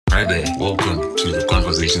Hi there, welcome to the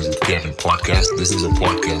Conversations with Kevin podcast. This is a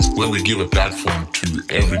podcast where we give a platform to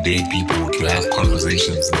everyday people to have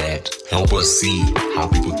conversations that help us see how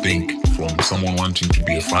people think, from someone wanting to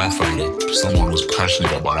be a firefighter to someone who's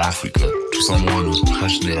passionate about Africa to someone who's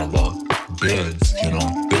passionate about birds.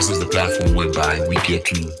 This is the platform whereby we get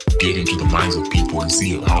to get into the minds of people and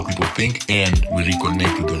see how people think, and we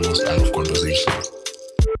reconnect with those type of conversations.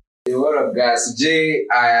 Hey, what up, guys? Today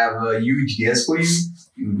I have a huge guest for you.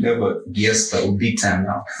 You never guessed, but big time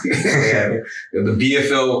now. The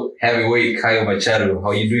BFL Heavweight Caio Machado.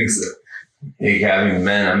 How you doing, sir? Hey, Kevin,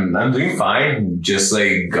 man, I'm doing fine. Just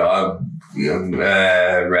resting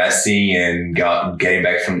and getting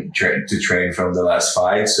back to train from the last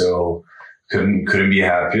fight. So couldn't be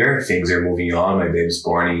happier. Things are moving on. My baby's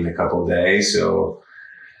born in a couple of days, so.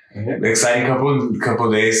 Exciting couple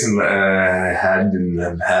of days and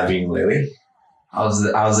I'm having lately. How's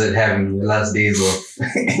it having the last days of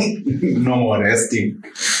no more resting?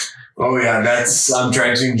 Oh yeah, I'm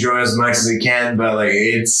trying to enjoy as much as I can, but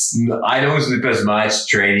I don't sleep as much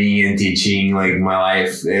training and teaching. Like my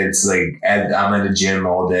life, it's like I'm at the gym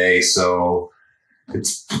all day, so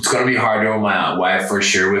it's gonna be harder on my wife for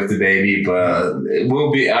sure with the baby, but it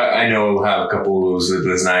will be. I know we'll have a couple of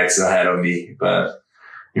those nights ahead of me, but.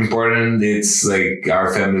 Important. It's like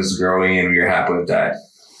our family is growing and we're happy with that.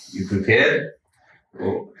 You prepared?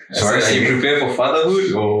 Sorry, are you prepared for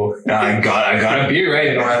fatherhood? Or I gotta be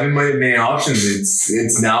right. I don't have many options.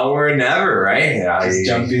 It's now or never, right? Just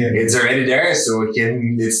jump in. It's already there, so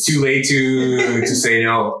it's too late to say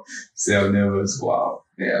no. So nervous. Wow.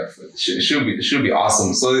 Yeah, it should be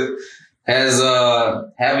awesome. So has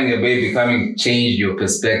having a baby changed your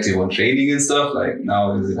perspective on training and stuff? Like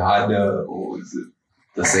now, is it harder or is it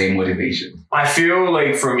the same motivation? I feel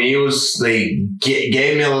like for me it was like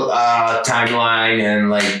gave me a timeline and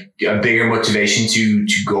like a bigger motivation to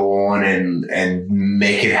go on and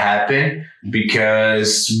make it happen,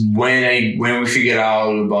 because when we figured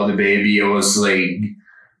out about the baby, it was during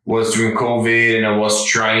COVID and I was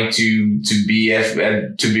trying to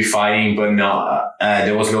be fighting, but not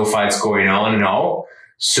there was no fights going on and all.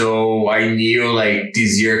 So I knew like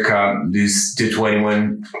this year the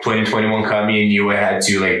 2021 coming, I knew I had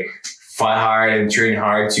to like fight hard and train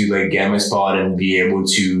hard to like get my spot and be able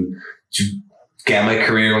to get my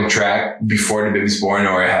career on track before the baby's born,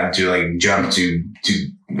 or I have to like jump to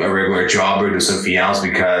a regular job or do something else,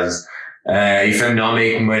 because if I'm not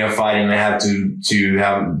making money on fighting, I have to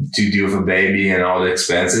deal with a baby and all the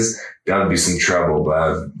expenses. That would be some trouble,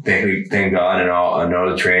 but thank God and all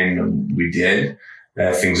the training we did.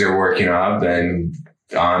 Things are working up and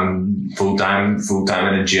I'm full time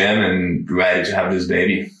in the gym and ready to have this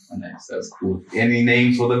baby. Nice, that's cool. Any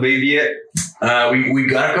name for the baby yet? We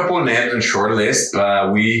got a couple of names on short list,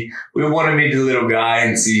 but we want to meet the little guy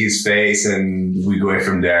and see his face, and we go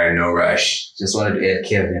from there. No rush. Just wanted to add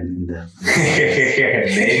Kevin in there.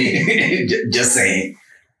 Maybe. Just saying.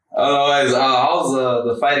 Otherwise, how's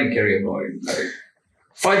the fighting career going?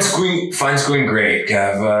 Fight's going great,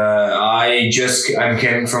 Kev. I'm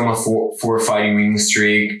coming from a four fighting winning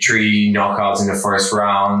streak, 3 knockouts in the first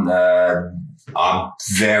round.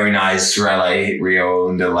 Very nice rally hit Rio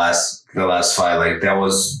in the last fight. Like that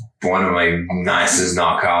was one of my nicest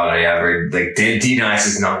knockout I ever the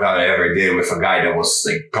nicest knockout I ever did with a guy that was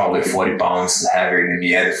like probably 40 pounds heavier than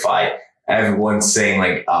me at the fight. Everyone's saying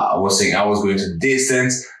I was going to the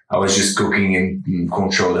distance. I was just cooking and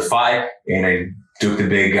control the fight, and I took the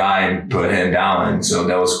big guy and put him down. And so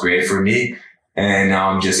that was great for me. And now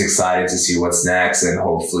I'm just excited to see what's next, and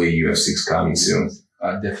hopefully UFC coming soon.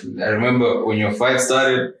 Definitely. I remember when your fight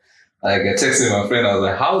started, I texted my friend, I was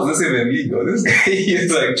like, how is this even legal? This guy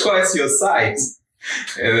is like twice your size.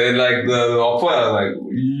 And then the opponent, I was like,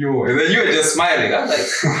 yo. And then you were just smiling. I was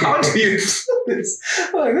like, how do you do this?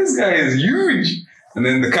 I'm like, this guy is huge. And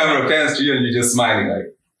then the camera pans to you and you're just smiling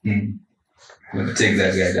like, I'm going to take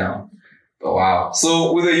that guy down. Oh, wow.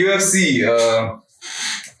 So with the UFC,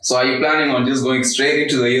 so are you planning on just going straight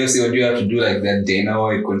into the UFC, or do you have to do like that Dana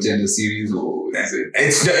White Contender Series, or is it?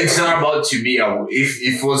 It's not about to me. If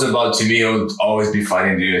it was about to me, it would always be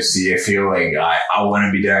fighting the UFC. I feel like I want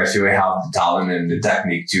to be there. I feel I have the talent and the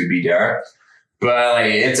technique to be there. But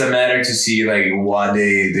it's a matter to see what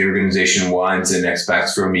the organization wants and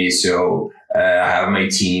expects from me. So I have my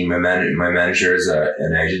team, my managers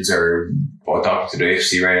and agents are all talking to the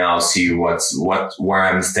UFC right now. See where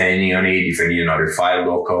I'm standing on it. If I need another fight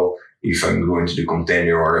local, if I'm going to the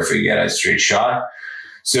contender, or if I get a straight shot.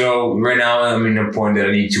 So right now I'm in a point that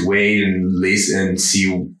I need to wait and listen and see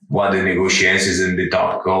what the negotiations and the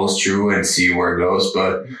talk goes through and see where it goes.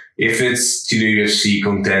 But if it's to the UFC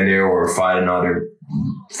contender or fight another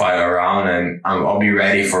fight around, and I'll be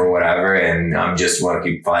ready for whatever, and I'm just want to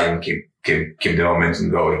keep fighting, keep the momentum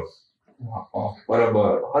going. Wow. What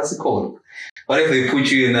about, what's it called? What if they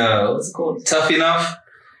put you in what's it called? Tough Enough?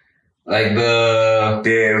 Like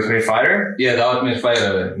the Ultimate Fighter? Yeah, the Ultimate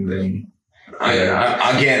Fighter. And then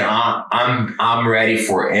I'm ready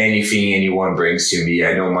for anything anyone brings to me.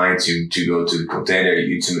 I don't mind to go to the contender,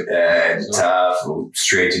 tough,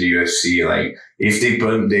 straight to the UFC. Like if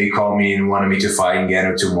they call me and wanted me to fight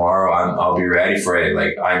Ngannou tomorrow, I'll be ready for it.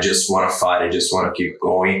 Like I just want to fight. I just want to keep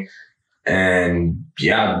going, and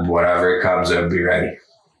yeah, whatever comes, I'll be ready.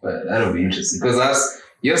 But that'll be interesting because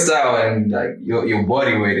your style and like your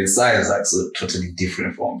body weight and size is like so totally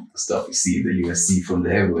different from the stuff you see in the UFC from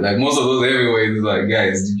the heavyweight. Like most of those heavyweights is like,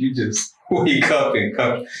 guys, did you just wake up and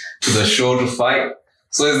come to the show to fight?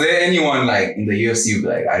 So is there anyone like in the UFC who's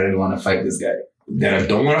like, I really want to fight this guy? That I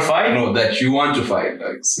don't want to fight? No, that you want to fight,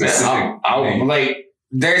 like specific. I'll like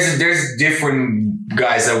there's different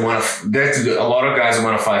guys that want to. There's a lot of guys that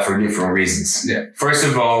want to fight for different reasons. Yeah. First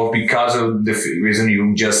of all, because of the reason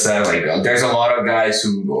you just said, like there's a lot of guys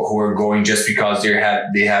who are going just because they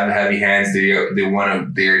have heavy hands. They're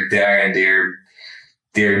there and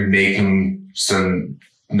they're making some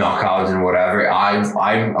knockouts and whatever. I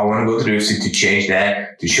want to go to the UFC to change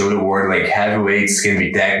that, to show the world like heavyweights can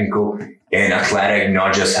be technical and athletic,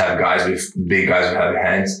 not just have big guys with heavy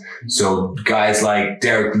hands. So guys like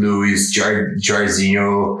Derek Lewis,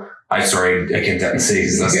 Jairzinho, I can't say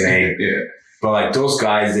his last name. Yeah. But like those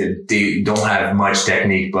guys, they don't have much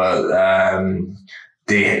technique, but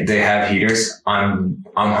they have heaters. I'm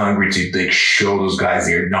hungry to like show those guys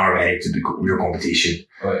they're not ready to do real competition.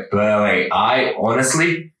 Right. But like I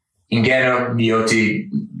honestly, Ngannou, Miotti,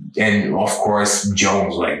 and of course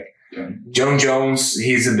Jones, like John Jones,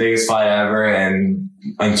 he's the biggest fight ever, and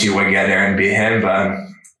until I get there and beat him, but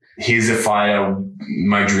he's a fight,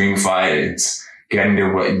 my dream fight. It's getting the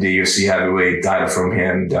UFC heavyweight title from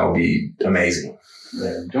him. That'll be amazing.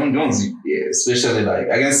 Yeah, John Jones, yeah, especially like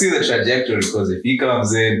I can see the trajectory because if he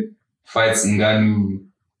comes in, fights Ngannou,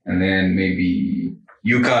 and then maybe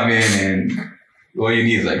you come in and all you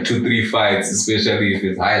need is like 2-3 fights, especially if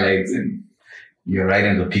it's highlights and you're right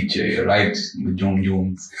in the picture. You're right in the John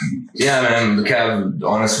Jones. Yeah, man. Kev,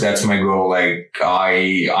 honestly, that's my goal. Like,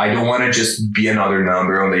 I don't want to just be another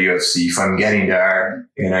number on the UFC. If I'm getting there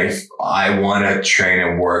and I want to train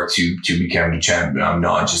and work to become the champion, I'm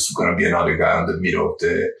not just going to be another guy in the middle of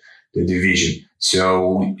the division.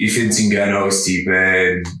 So if it's Ngannou,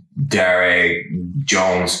 Stipe, Derek,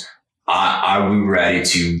 Jones, I will be ready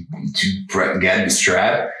to get the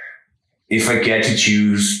strap. If I get to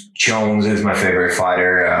choose, Jones is my favorite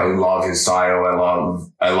fighter. I love his style.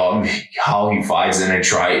 I love how he fights, and I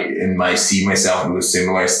see myself with a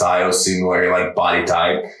similar style, similar like body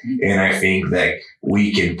type, and I think that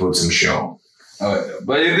we can put some show.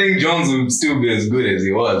 But you think Jones would still be as good as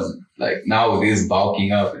he was, like now with his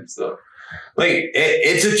bulking up and stuff? Like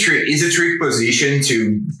it's a trick position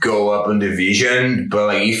to go up in division, but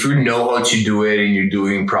like if you know how to do it and you're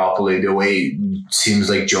doing properly the way it seems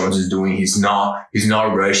like Jones is doing, he's not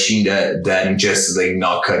rushing that and just like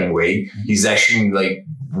not cutting weight. He's actually like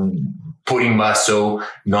putting muscle,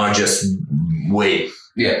 not just weight.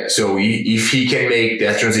 Yeah. So if he can make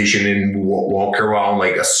that transition and walk around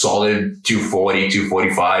like a solid 240,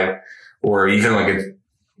 245, or even like a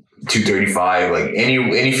 235, like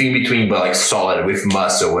anything between, but like solid with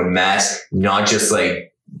muscle and mass, not just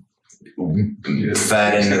like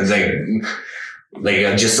fat and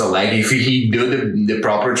like just a leg. If he do the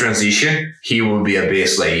proper transition, he will be a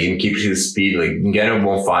beast. Like and keep his speed. Like Ngannou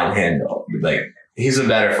won't find him. Like he's a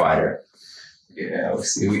better fighter. Yeah,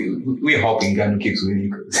 we hoping Ngannou keeps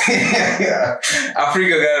winning because Africa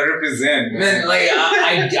gotta represent. Man, like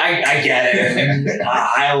I get it. And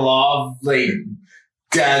I love like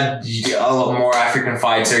that a lot more African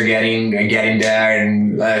fights are getting there,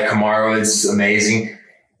 and Kamaru is amazing.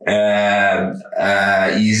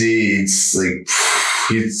 Easy, it's like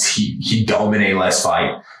he dominate last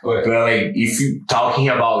fight. But like if you're talking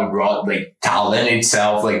about like talent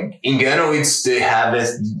itself, like Ngannou, it's the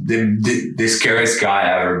scariest guy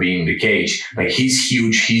ever being in the cage. Like he's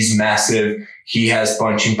huge, he's massive, he has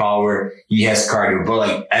punching power, he has cardio. But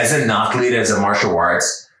like as an athlete, as a martial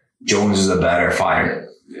arts, Jones is a better fighter.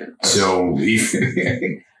 Yeah. So if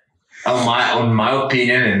on my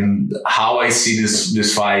opinion and how I see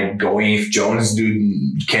this fight going, if Jones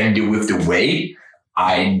can do with the weight,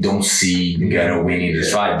 I don't see Ngannou winning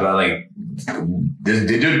this fight. But like the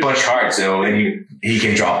dude punch hard, so and he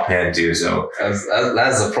can drop head too. So that's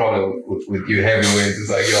the problem with you heavyweights.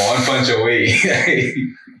 It's like you're one punch away.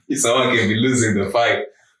 Someone can be losing the fight.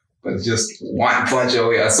 but it's just one punch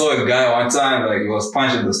away. I saw a guy one time, like he was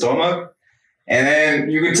punched in the stomach, and then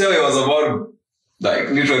you could tell he was about to like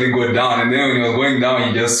literally go down, and then when he was going down,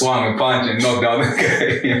 he just swung a punch and knocked down the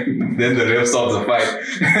guy. Then the ref stops the fight.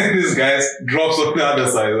 This guy drops on the other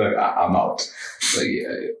side. Like, I'm out. Like,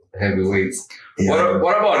 yeah, heavyweights. Yeah.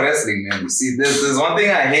 What about wrestling, man? See, there's one thing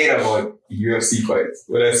I hate about UFC fights.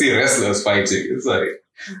 When I see wrestlers fighting, it's like,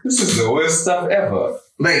 this is the worst stuff ever.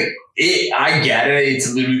 Like, I get it. It's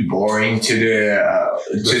a little bit boring to the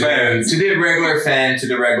regular fan, to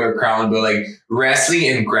the regular crowd, but like wrestling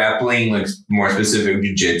and grappling, like more specific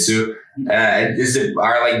jiu-jitsu,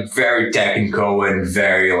 are like very technical and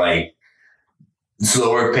very like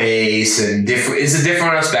slower pace and different. It's a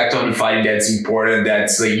different aspect of the fighting that's important.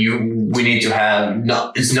 That's like we need to have.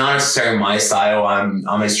 No, it's not necessarily my style. I'm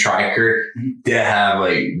a striker that have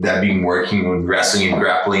like that been working with wrestling and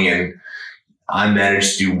grappling, and I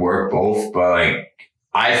managed to work both. But like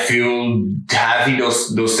I feel having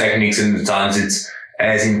those techniques and the times it's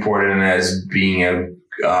as important as being a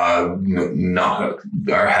knockout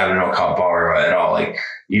or having knockout power at all. Like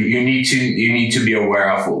you need to be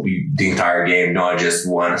aware of the entire game, not just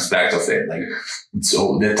one aspect of it. Like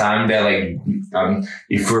so the time that like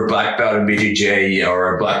if you're a black belt in BJJ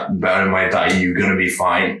or a black belt in Muay Thai, you're gonna be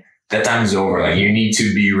fine. That time's over. Like you need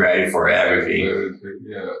to be ready for everything.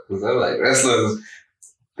 Yeah, because they're like wrestlers.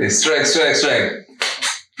 They strike.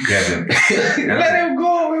 Get them. Let him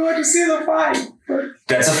go. We want to see the fight.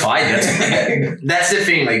 That's a fight. That's the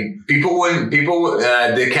thing. Like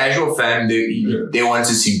the casual fan, they want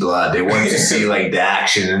to see blood. They want to see like the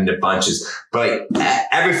action and the punches. But like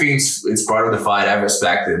everything's it's part of the fight. I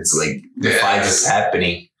respect it. It's like the fight is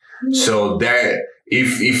happening. So there,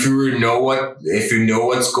 if you know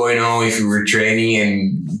what's going on, if you were training,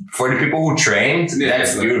 and for the people who trained,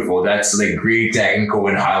 that's beautiful. That's like really technical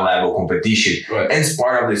and high level competition, right. And it's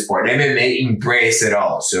part of the sport. MMA embrace it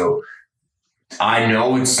all. So I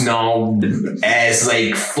know it's not as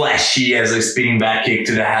like flashy as a spinning back kick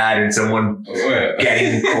to the head and someone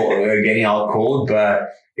getting out cold,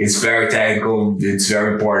 but it's very technical. It's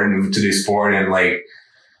very important to the sport, and like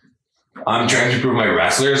I'm trying to prove my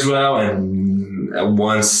wrestler as well. And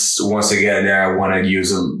once again, there I want to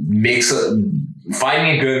use a mix.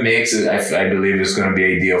 Finding a good mix, I believe, is going to be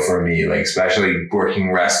ideal for me. Like especially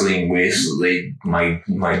working wrestling with like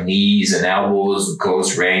my knees and elbows,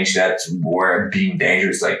 close range. That's where being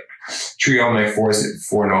dangerous. Like 3 of my 4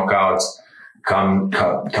 knockouts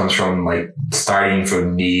comes from like starting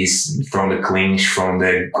from knees, from the clinch, from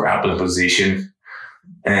the grappling position,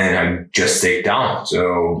 and I just take down.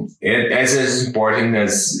 So it's as important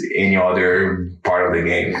as any other part of the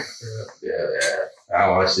game. Yeah. I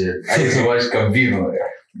watched it. I used to watch Khabib.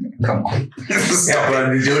 Come on. Yeah,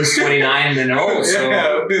 but the dude's 29-0. So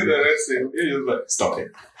that's it. He just like, stop it.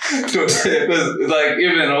 Because like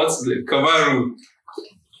even Kamaru,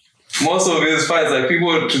 most of his fights, like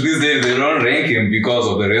people to this day, they don't rank him because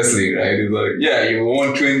of the wrestling, right? It's like, yeah, you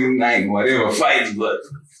won 29, whatever fights, but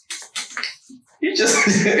you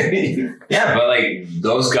just yeah, but like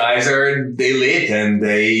those guys they lit and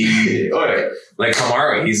they like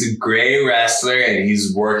Kamaru, he's a great wrestler and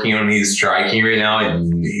he's working on his striking right now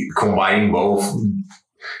and combining both.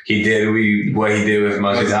 He did what he did with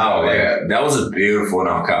Machado. Like that was a beautiful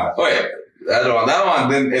knockout. Oh yeah, that one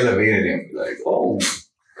then elevated him. Like, oh,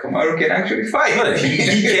 Kamaru can actually fight. He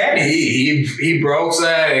can. He broke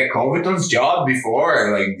Covington's job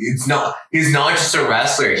before. Like he's not just a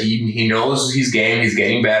wrestler. He knows his game. He's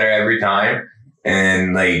getting better every time,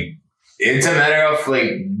 and like it's a matter of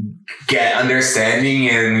like understanding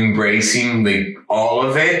and embracing like all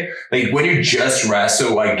of it. Like when you just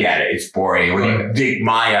wrestle, I get it. It's boring. When you dig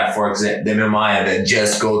Maya, for example, Maya that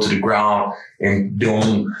just go to the ground and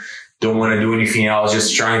don't want to do anything else,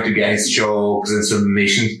 just trying to get his chokes and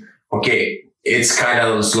submissions. Okay, it's kind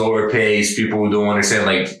of slower pace. People don't understand.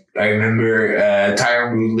 Like I remember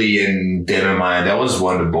Tyron Woodley and Devin Maya. That was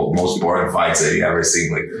one of the most boring fights that you ever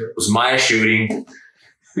seen. Like it was Maya shooting,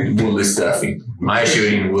 Woodley stuffing. Maya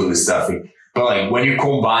shooting, Woodley stuffing. But like when you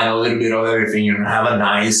combine a little bit of everything, you have a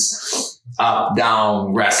nice up,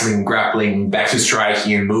 down, wrestling, grappling, back to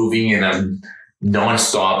striking and moving and a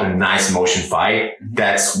non-stop and nice motion fight.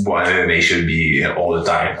 That's what MMA should be all the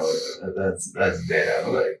time. That's better.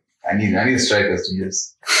 Like I need strikers to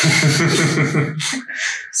just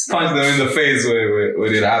punch them in the face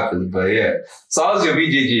when it happens. But yeah. So how's your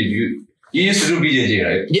BJJ? You used to do BJJ,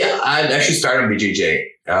 right? Yeah, I actually started BJJ.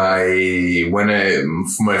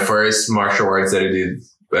 My first martial arts that I did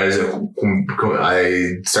I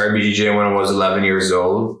started BJJ when I was 11 years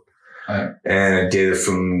old. And I did it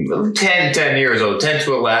from 10 years old, 10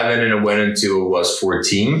 to 11, and I went until I was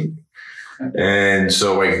 14. And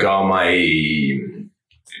so I got my,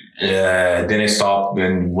 then I stopped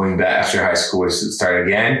and went back after high school to start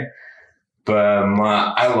again. But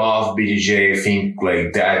I love BJJ. I think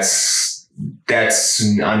like that's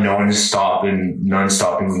a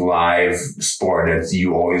non-stopping live sport that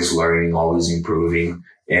you always learning, always improving.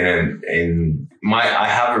 And I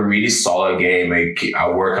have a really solid game. I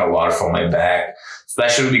work a lot for my back,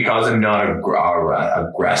 especially because I'm not a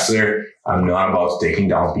aggressor. I'm not about taking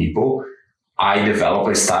down people. I develop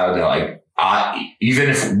a style that like even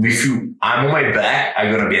if I'm on my back, I'm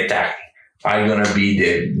gonna be attacking. I'm gonna be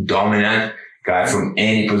the dominant guy from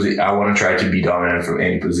any position. I want to try to be dominant from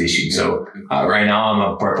any position. So right now I'm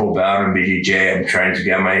a purple belt in BJJ. I'm trying to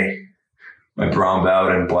get my brown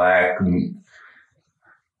belt in black.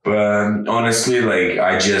 But honestly, like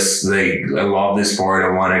I love this sport. I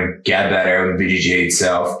want to get better in BJJ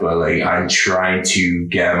itself. But like I'm trying to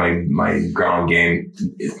get my ground game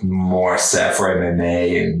more set for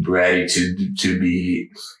MMA and ready to be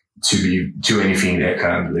anything that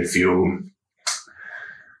can.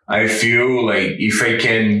 I feel like if I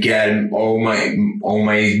can get all my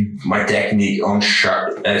technique on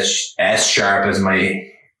sharp as sharp as my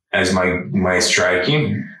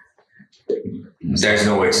striking, there's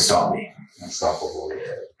no way to stop me. Unstoppable.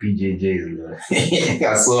 BJJ.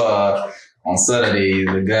 I saw on Saturday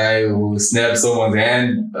the guy who snapped someone's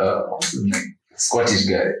hand. What's his name? Scottish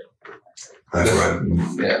guy. That's right.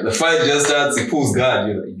 Yeah, the fight just starts. He pulls guard.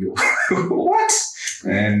 You're like, yo, what?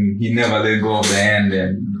 And he never let go of the hand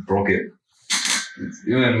and broke it.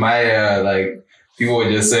 Even my people were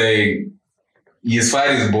just saying his fight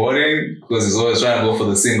is boring because he's always trying to go for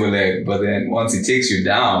the single leg. But then once he takes you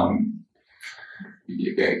down,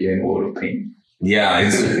 you get in a lot of pain. Yeah,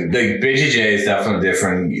 it's like BJJ is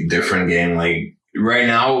definitely different game. Like right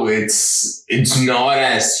now, it's not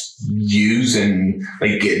as used and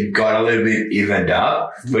like it got a little bit evened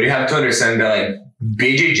up. But you have to understand that like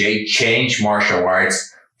BJJ changed martial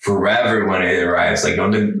arts forever when it arrives. Like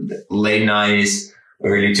on the late 90s,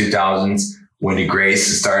 early 2000s, when the Grace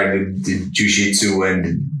started the Jiu-Jitsu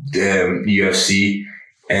and the UFC,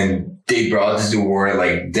 and they brought this to the world,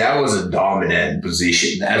 like that was a dominant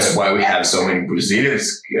position. That's why we have so many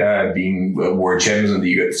Brazilians being world champions in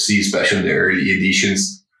the UFC, especially in the early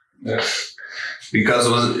editions. Yeah. Because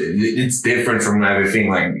it's different from everything.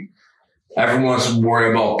 Like everyone's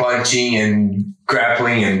worried about punching and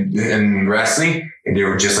grappling and wrestling, and they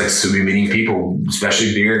were just like submitting people,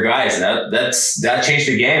 especially bigger guys. That changed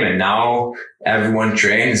the game, and now everyone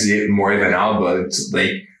trains it more even out. But it's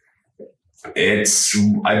like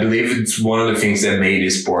I believe it's one of the things that made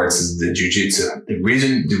these sports is the jiu-jitsu. The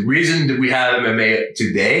reason that we have MMA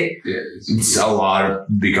today, it's a lot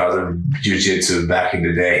because of jiu-jitsu back in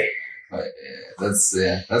the day. That's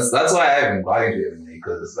why I haven't got into MMA,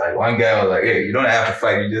 because it's like one guy was like, hey, you don't have to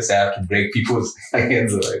fight, you just have to break people's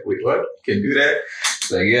hands. I'm like, wait, what? You can do that?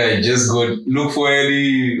 It's like, yeah, you just go look for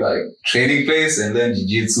any like training place and then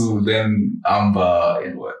jiu-jitsu, then armbar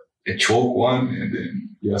and a choke one, and then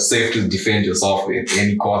you're safe to defend yourself at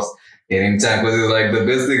any cost, at any time. Because it's like the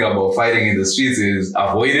best thing about fighting in the streets is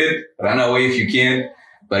avoid it, run away if you can.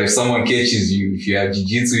 But if someone catches you, if you have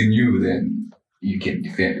jiu-jitsu in you, then you can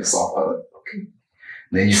defend yourself. Okay.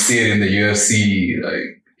 Then you see it in the UFC,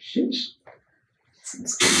 like shit.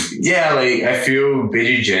 Yeah, like I feel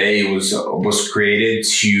BJJ was created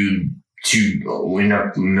to in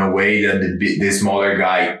a way that the smaller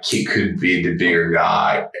guy could be the bigger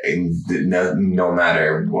guy, and no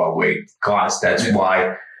matter what weight class. That's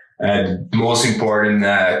why the most important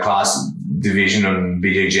class division on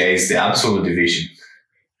BJJ is the absolute division.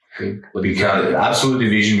 Because absolute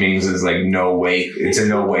division means it's like no weight. It's a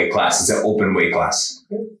no weight class. It's an open weight class.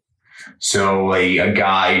 So like a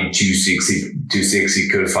guy 260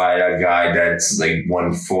 could fight a guy that's like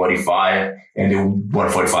 145, and the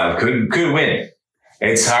 145 could win.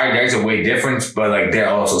 It's hard. There's a weight difference, but like there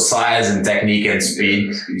are also size and technique and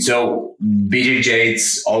speed. So BJJ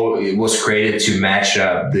it was created to match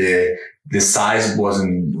up the size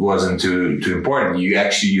wasn't too important. You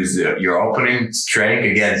actually use your opponent's strength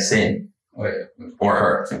against him or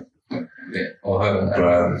her. Yeah, or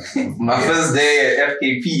her. My first day at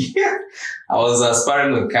FKP, I was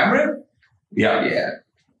sparring with Cameron. Yeah.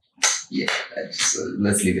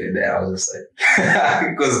 Let's leave it at that. I was just like,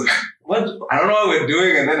 because what I don't know what we're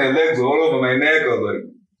doing, and then her legs were all over my neck. I was like,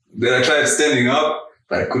 then I tried standing up,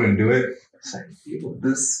 but I couldn't do it. It's like,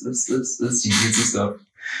 this jiu-jitsu stuff.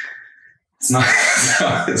 It's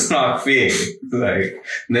not fair. It's like,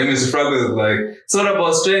 then Mr. Franco is like, it's not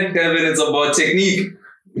about strength, Kevin, it's about technique.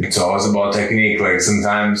 it's always about technique. Like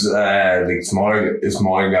sometimes, like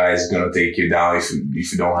smaller guys gonna take you down if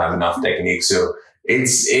you don't have enough technique. So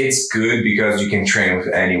it's good because you can train with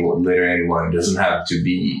anyone, literally anyone. It doesn't have to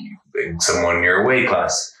be like someone in your weight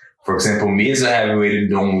class. For example, me as a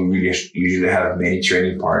heavyweight, don't really usually have many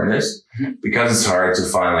training partners because it's hard to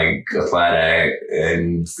find like athletic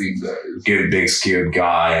and good big skilled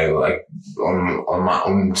guy like on my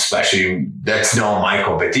own, especially that's not my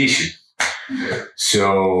competition.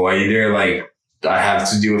 So either like I have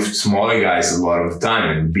to deal with smaller guys a lot of the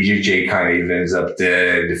time, and BJJ kind of evens up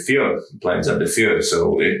the field, plans up the field.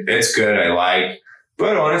 So it's good. I like.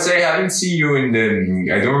 But honestly, I haven't seen you I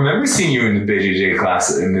don't remember seeing you in the BJJ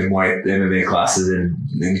classes, in the white MMA classes, in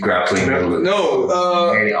grappling. No,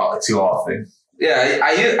 too often. Yeah,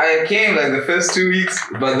 I came like the first 2 weeks,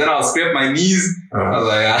 but then I'll scrape my knees. I was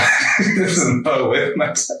like, this is not worth my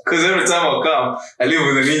time. Because every time I'll come, I live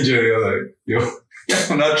with an injury. I'm like, yo,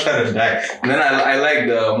 I'm not trying to die. And then I like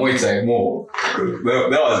the Muay Thai more.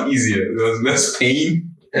 That was easier. There was less pain.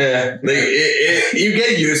 Yeah, like you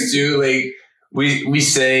get used to like. We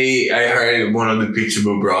say, I heard one of the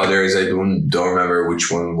Pitchable brothers, I don't remember which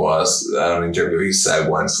one was, on an interview, he said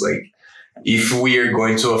once, like, if we are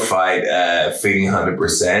going to a fight feeling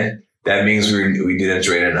 100%, that means we didn't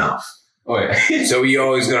train enough. Oh yeah. So we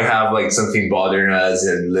always gonna have like something bothering us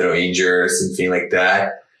and little injuries, something like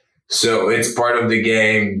that. So it's part of the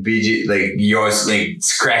game. BG, like yours, like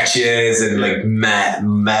scratches and like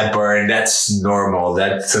mad burn. That's normal.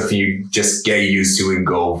 That's something you just get used to and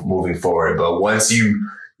go moving forward. But once you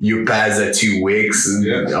pass that 2 weeks of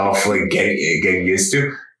like getting used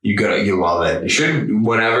to, you love it. You should,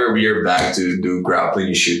 whenever you're back to do grappling,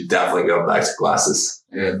 you should definitely go back to classes.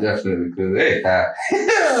 Yeah, definitely. Because every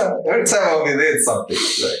time I'll be there, it's something.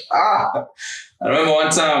 It's like, I remember one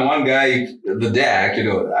time, one guy, the dad,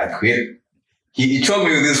 I quit. He choked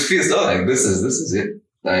me with his fist. I was like, this is it.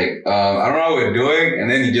 Like, I don't know what we're doing. And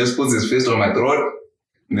then he just puts his fist on my throat.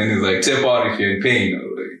 And then he's like, tap out if you're in pain. I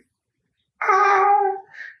was like,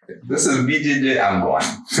 this is BJJ, I'm gone.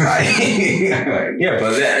 Yeah,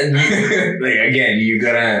 but then, you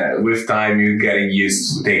gotta, with time, you're getting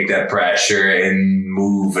used to take that pressure and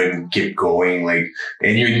move and keep going. Like,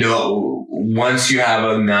 and once you have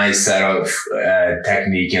a nice set of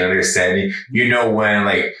technique and understanding, when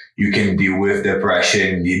like you can deal with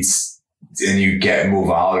depression and you move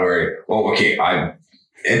out, or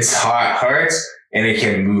it's hurts and it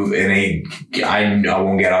can move and I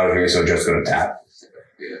won't get out of here, so I'm just gonna tap.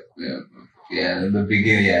 Yeah, in the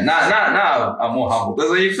beginning, yeah. Now I'm more humble.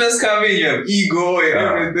 Because when you first come in, you have ego and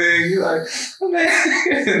everything. You're like, oh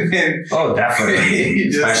man. Oh, definitely.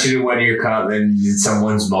 Especially when you come and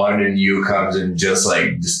someone's smaller than you comes and just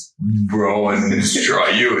bro and destroy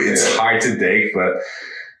you. It's hard to take, but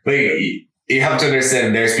like you have to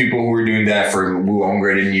understand there's people who are doing that for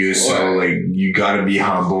longer than you. So like you gotta be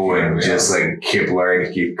humble and just like keep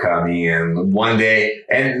learning, keep coming. And one day,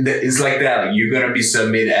 and it's like that, you're gonna be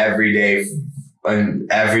submit every day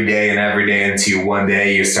until one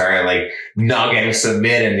day you start like not getting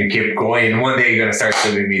submit and you keep going. And one day you're gonna start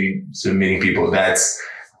submitting people. That's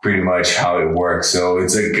pretty much how it works. So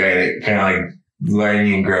it's a kind of like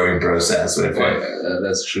learning and growing process with it.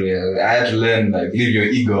 That's true. Yeah. I had to learn, like, leave your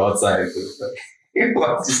ego outside. Like,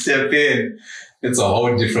 once you step in, it's a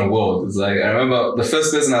whole different world. It's like, I remember the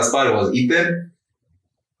first person I spotted was Ethan.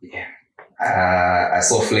 Yeah. I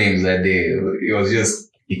saw flames that day. It was just,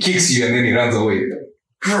 he kicks you and then he runs away. Like,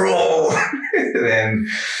 bro! Then,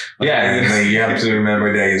 and you have to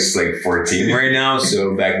remember that he's like 14 right now.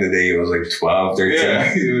 So back in the day, he was like 12, 13.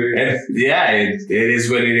 Yeah. And it is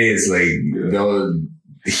what it is. Like,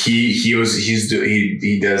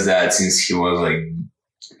 he does that since he was like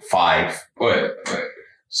 5. Right.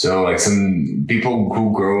 So like some people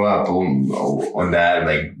who grow up on that,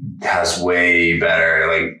 like, has way better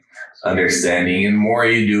like understanding, and more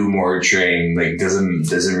you do, more training, like doesn't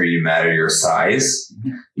really matter your size.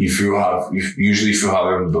 If you have a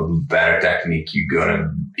better technique, you're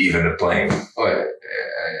gonna even the playing. I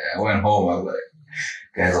went home, I was like,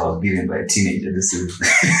 guys, I was beaten by a teenager. This is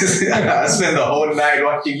I spent the whole night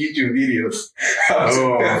watching YouTube videos.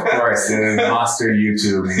 Oh, of course, the master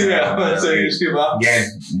YouTube.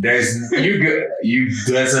 You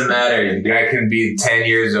doesn't matter. The guy can be 10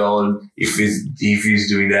 years old. If he's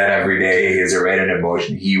doing that every day, he has already an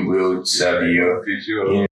emotion. He will sub you.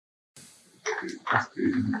 Yeah.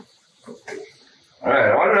 All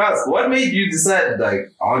right, I want to ask, what made you decide,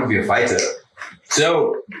 like, I want to be a fighter?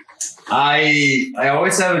 So, I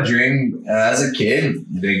always have a dream as a kid.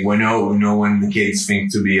 Like when the kids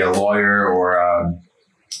think to be a lawyer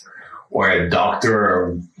or a doctor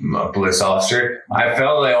or a police officer. I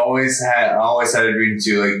felt I always had a dream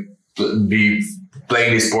to like be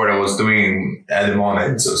playing the sport I was doing at the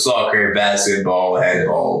moment. So soccer, basketball,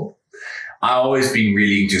 handball. I've always been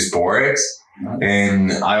really into sports.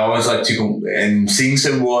 And I always like to, and since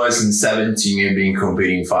I was in 17 and been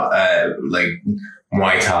competing for, like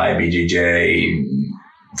Muay Thai, BJJ,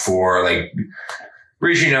 for like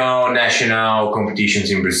regional, national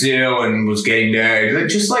competitions in Brazil, and was getting there.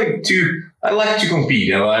 I like to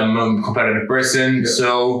compete. I'm a competitive person.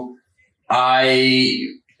 So I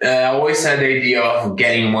always had the idea of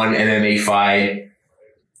getting one MMA fight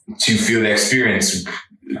to feel the experience.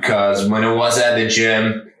 Because when I was at the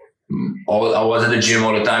gym, I was at the gym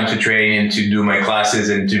all the time to train and to do my classes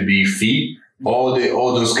and to be fit. All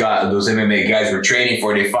those guys, those MMA guys were training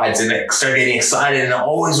for their fights, and I started getting excited, and I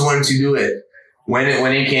always wanted to do it. When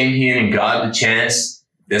they came here and got the chance,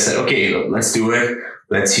 they said, "Okay, let's do it.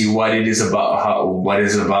 Let's see what it is about,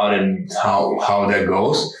 and how that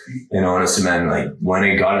goes." And honestly, man, like when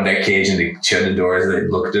I got in that cage and they shut the doors, they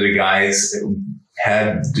looked at the guys,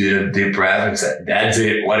 did a deep breath and said, "That's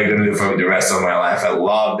it. What am I going to do for the rest of my life?" I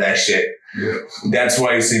love that shit. Yeah. That's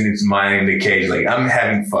why you see me smiling in the cage. Like, I'm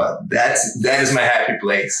having fun. That is my happy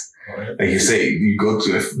place. Right. Like you say, you go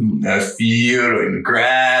to a field or in the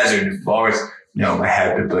grass or in the forest. No, my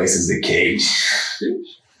happy place is the cage.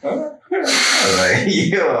 Like,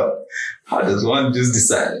 yo, how does one just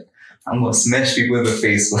decide, I'm going to smash people in the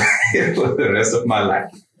face for the rest of my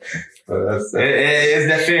life? It's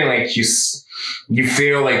that feeling like you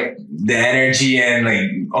feel like the energy and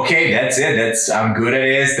like, okay, that's it. I'm good at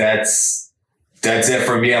this. That's it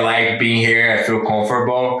for me. I like being here. I feel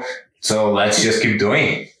comfortable. So let's just keep doing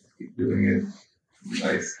it. Keep doing it.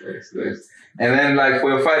 Nice. And then like for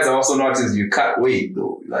your fights, I also noticed you cut weight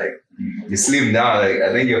though. Like you slimmed down. Like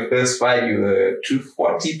I think your first fight you were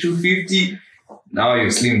 240, 250. Now you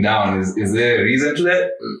slimmed down. Is there a reason to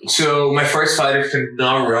that? So my first fight, if I'm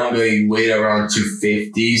not wrong, I weighed around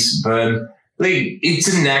 250s, but like it's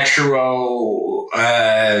a natural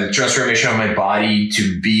transformation of my body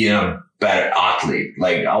to be a better athlete.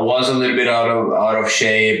 Like I was a little bit out of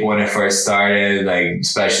shape when I first started, like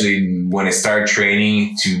especially when I started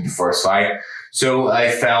training to the first fight. So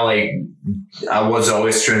I felt like I was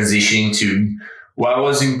always transitioning to, while I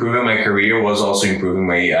was improving my career, was also improving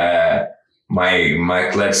my my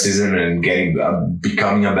athleticism and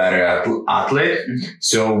becoming a better athlete.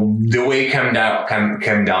 So the weight came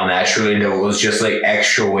down naturally. There was just like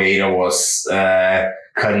extra weight I was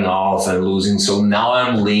cutting off and losing. So now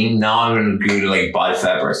I'm lean. Now I'm in a good like body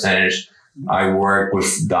fat percentage. I work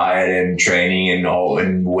with diet and training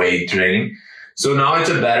and weight training. So now it's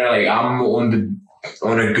a better, like I'm on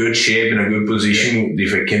a good shape and a good position.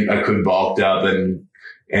 If I could bulk up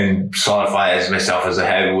and solidify as myself as a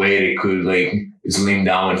heavyweight, it could like slim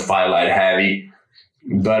down and fight light heavy.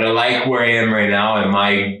 But I like where I am right now. I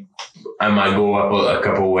might go up a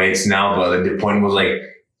couple weights now, but the point was like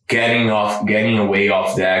getting away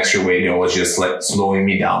off the extra weight. It was just like slowing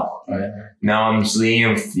me down. Right. Now I'm lean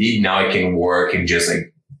and fit. Now I can work and just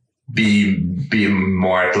like be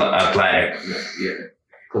more athletic. Yeah.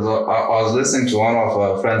 Because I was listening to one of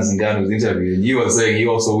our friends in Ghana's interview, and he was saying he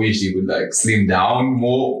also wished he would like slim down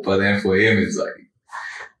more, but then for him it's like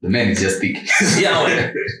the man is just thick. Yeah,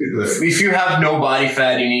 like if you have no body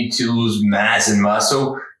fat, you need to lose mass and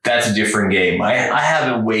muscle. That's a different game. I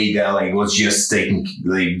have a weight that like was just taking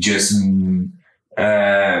like just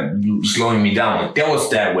slowing me down. Like that was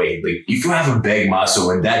that weight. Like if you have a big muscle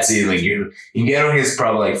and that's it, like you get on his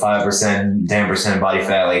probably like 5%, 10% body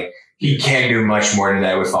fat, like he can't do much more than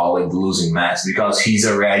that without like losing mass because he's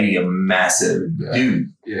already a massive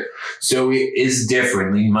dude. Yeah. So it is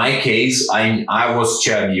different. In my case, I was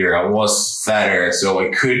chubbier, I was fatter, so I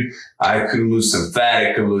could lose some fat,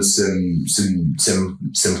 I could lose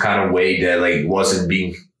some kind of weight that like wasn't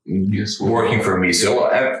being working for me. So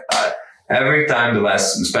every time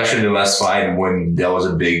especially the last fight when there was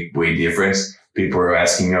a big weight difference, people were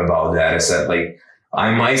asking me about that. I said like,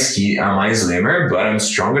 I'm slimmer, but I'm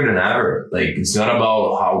stronger than ever. Like it's not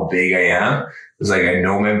about how big I am. It's like I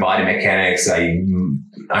know my body mechanics. I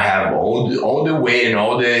have all the weight and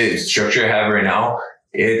all the structure I have right now.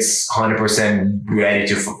 It's 100% ready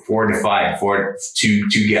for the fight, to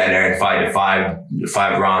get there and fight the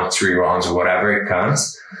five rounds, 3 rounds, or whatever it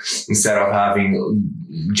comes. Instead of having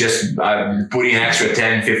just putting an extra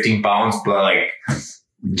 10, 15 pounds, but like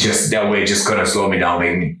just that way, just gonna slow me down,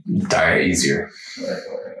 make me tired easier.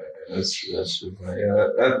 That's true. Yeah,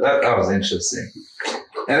 that was interesting.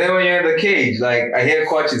 And then when you're in the cage, like I hear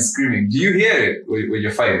coaches screaming. Do you hear it when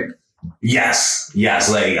you're fighting? Yes.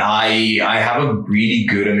 Like I have a really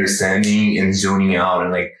good understanding and zoning out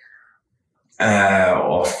and like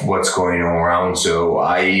of what's going on around. So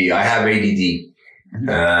I have ADD,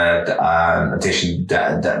 attention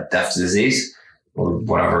deficit disease, or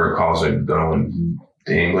whatever it calls it. I don't know in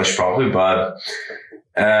English probably, but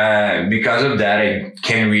because of that, I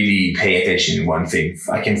can't really pay attention to one thing.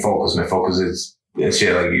 I can focus. My focus is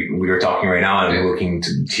shit, like we were talking right now, and looking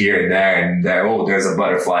to here and there and there. Oh, there's a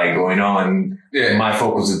butterfly going on. Yeah. My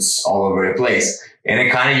focus is all over the place, and I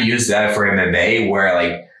kind of use that for MMA, where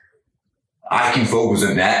like I can focus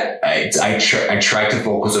on that. I try to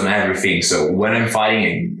focus on everything. So when I'm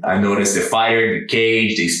fighting, I notice the fighter, the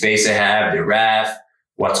cage, the space I have, the ref,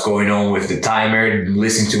 what's going on with the timer,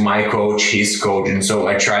 listen to my coach, his coach. And so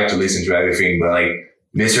I try to listen to everything. But like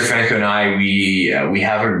Mr. Franco and I, we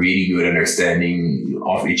have a really good understanding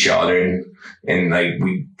of each other, and like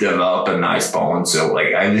we develop a nice bond. So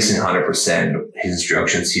like I listen 100% his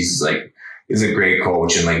instructions. He's a great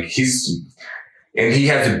coach, and like he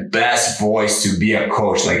has the best voice to be a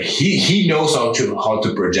coach. Like he knows how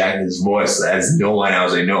to project his voice as no one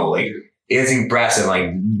else I know. Like it's impressive.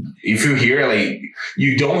 Like if you hear, like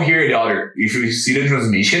you don't hear the other, if you see the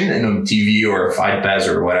transmission and on TV or Fight Pass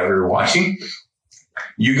or whatever you're watching,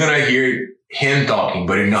 you're gonna hear him talking,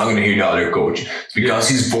 but you're not gonna hear the other coach. It's because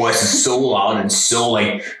his voice is so loud and so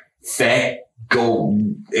like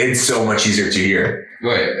it's so much easier to hear.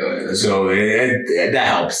 Right. So that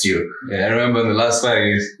helps you. Yeah, I remember in the last fight,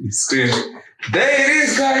 he screamed, "There it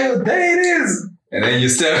is, Caio, there it is!" And then you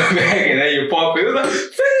step back and then you pop it. Like,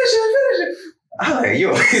 finish it. I'm like,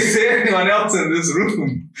 yo, is there anyone else in this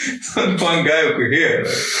room? Some fun guy who could hear.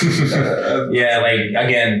 Yeah, like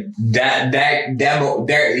again, that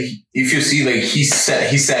there. If you see, like he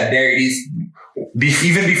said, there it is.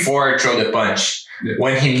 Even before I throw the punch,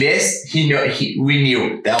 when he missed, we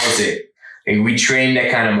knew that was it. And we trained that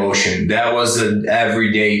kind of motion. That was an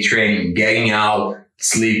everyday training, getting out,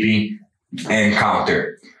 sleeping, and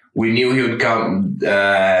counter. We knew he would come,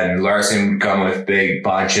 Larson would come with big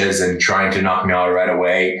punches and trying to knock me out right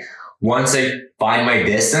away. Once I find my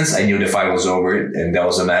distance, I knew the fight was over, and that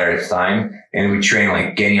was a matter of time. And we trained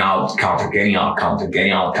like getting out, counter, getting out, counter,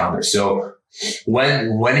 getting out, counter. So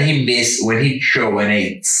when he missed, when he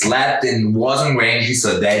slapped and wasn't range, he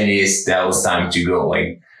said that was time to go.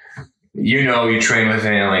 Like, you know, you train with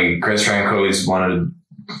him. Like Chris Franco is one of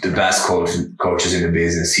the best coaches in the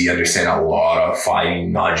business. He understands a lot of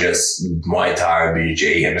fighting, not just Muay Thai or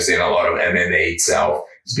BJ. He understands a lot of MMA itself.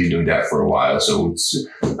 He's been doing that for a while. So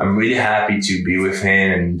I'm really happy to be with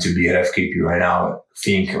him and to be at FKP right now. I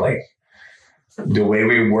think like the way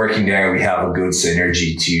we're working there, we have a good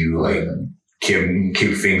synergy to like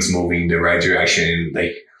keep things moving in the right direction.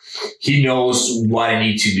 Like he knows what I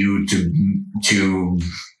need to do to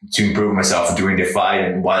improve myself during the fight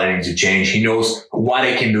and what I need to change. He knows what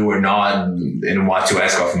I can do or not and what to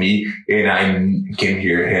ask of me. And I can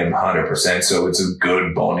hear him 100%. So it's a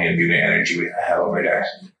good bonding and good energy we have over there.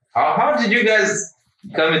 How did you guys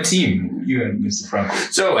become a team, you and Mr. Franco?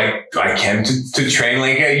 So like I came to train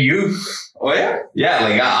like a youth. Oh yeah? Yeah,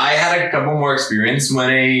 like I had a couple more experience when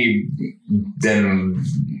I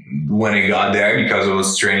got there because I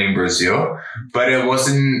was training in Brazil, but I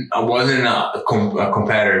wasn't a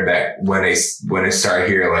competitor back when I started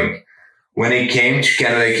here. Like when I came to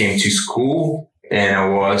Canada, I came to school, and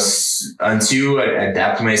until I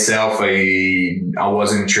adapted myself, I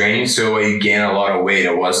wasn't training, so I gained a lot of weight.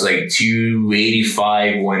 I was like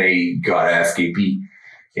 285 when I got FKP,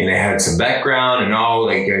 and I had some background and all.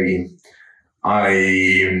 Like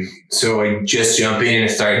so I just jumped in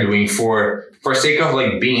and started doing for sake of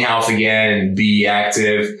like being healthy again and be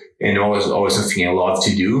active, and always something I love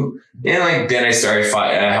to do. And like then I started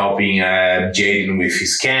helping Jaden with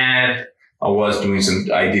his camp.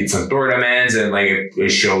 I did some tournaments, and like I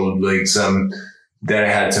showed like that I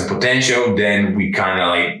had some potential. Then we kind of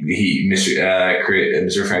like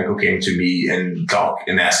Mr. Franco came to me and talked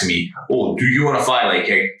and asked me, "Oh, do you want to fight? Like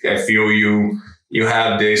I feel you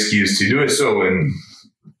have the excuse to do it." So, and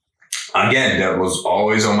again, that was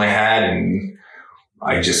always on my head, and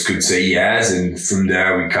I just could say yes. And from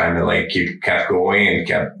there, we kind of like kept going and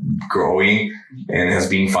kept growing. And it has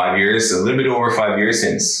been 5 years, a little bit over 5 years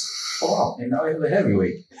since. Oh, wow. And now he's a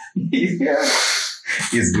heavyweight. Yeah.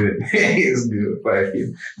 He's good. He's good. 5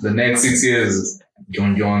 years. The next 6 years,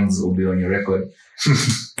 John Jones will be on your record.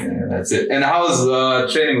 Yeah, that's it. And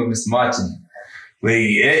how's training with Mr. Martin? Like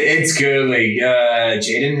it's good. Like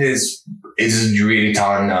Jaden is a really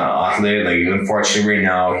talented athlete. Like unfortunately right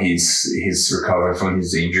now he's recovering from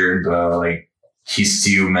his injury, but like he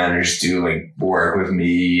still managed to like work with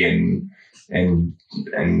me and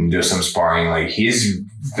do some sparring. Like he's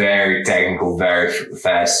very technical, very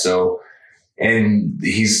fast. So, and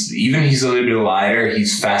he's a little bit lighter.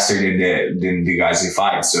 He's faster than the guys he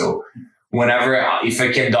fights. So whenever, if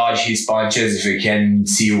I can dodge his punches, if I can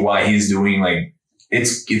see what he's doing, like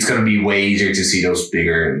it's going to be way easier to see those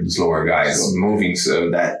bigger, slower guys moving. So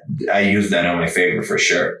that I use that on my favor for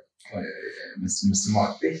sure. Mr.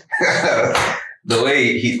 Marty. The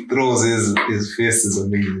way he throws his fist is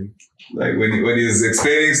amazing. Like when he's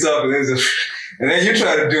explaining stuff and then you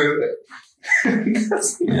try to do it.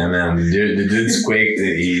 Yeah, man, the dude's quick.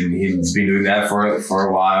 He's been doing that for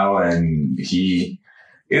a while, and he's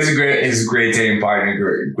a great training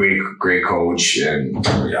partner, great coach, and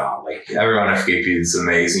yeah, like everyone at FKP is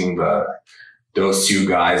amazing. But those two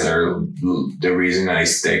guys are the reason I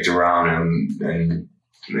sticked around and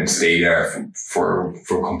stay there for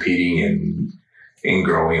competing and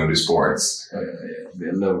growing on the sports.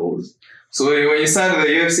 The levels. So when you started the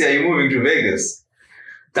UFC, are you moving to Vegas?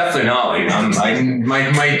 Definitely not.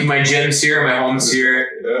 Like my gym's here, my home's here.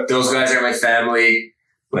 Yeah. Those guys are my family.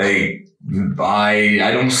 Like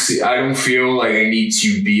I don't feel like I need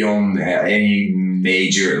to be on any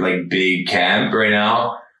major like big camp right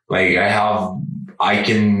now. Like I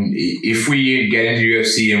can, if we get into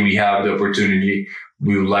UFC and we have the opportunity,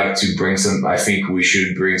 we would like to bring I think we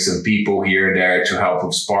should bring some people here and there to help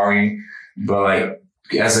with sparring. But like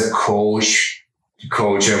as a coach,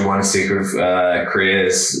 I want to stick with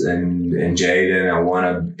Chris and Jaden. I want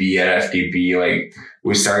to be at FKP. Like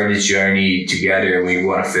we started this journey together. We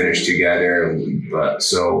want to finish together. But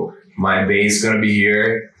so my base is going to be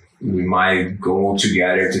here. We might go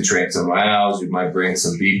together to train somewhere else. We might bring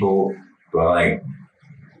some people. But like,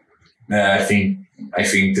 I think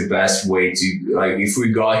the best way to, like, if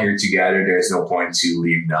we got here together, there's no point to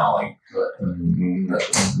leave now. Like,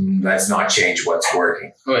 let's not change what's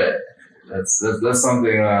working. Oh, yeah. That's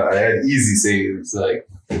something I had Easy say. It's like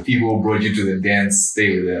the people who brought you to the dance,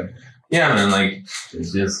 stay with them. Yeah, man. Like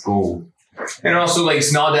it's just cool. And also, like,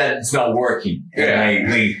 it's not that it's not working. Yeah.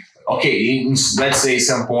 Like okay, let's say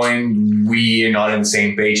some point we are not on the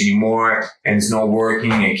same page anymore, and it's not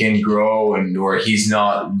working. It can grow, or he's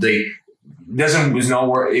not. It's not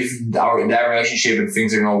work. If that relationship and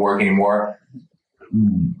things are not working anymore,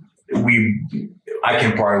 I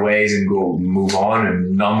can part ways and go move on,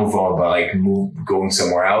 and not move on, but like going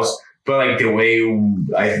somewhere else. But like the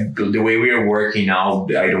way we are working now,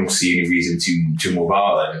 I don't see any reason to move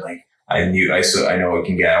out. And like I know I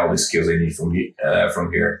can get all the skills I need from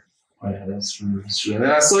here. Oh, yeah, that's true. That's true. And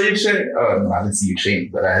then I saw you train. Oh no, I didn't see you train,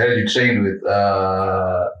 but I heard you trained with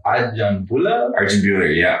Arjun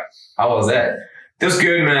Buller, yeah. How was that? That was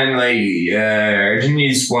good, man. Like, Arjun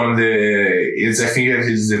is one of I think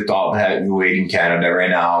he's the top heavyweight in Canada right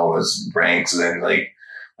now as ranks and like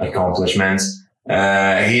accomplishments.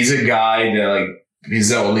 He's a guy that like,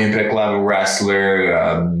 he's an Olympic level wrestler,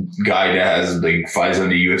 guy that has like fights on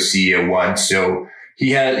the UFC at once. So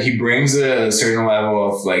he brings a certain level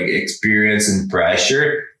of like experience and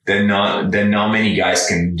pressure that not many guys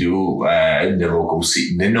can do in the local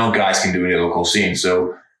scene. That no guys can do in the local scene.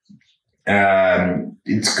 So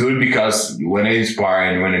it's good because when I spar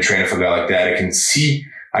and when I train for a guy like that,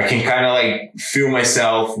 I can kind of like feel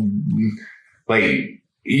myself like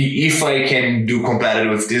if I can do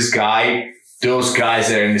competitive with this guy, those guys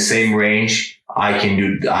that are in the same range, I can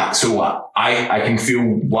do that. So I can feel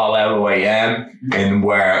what level I am and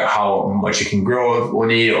how much I can grow. When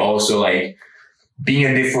he also like being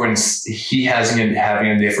a different, having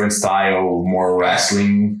a different style, more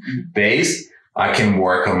wrestling based. I can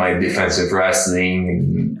work on my defensive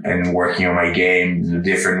wrestling and working on my game in a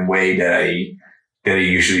different way that I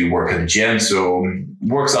usually work at the gym. So it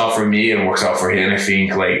works out for me and works out for him. I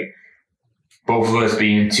think like both of us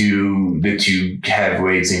being the two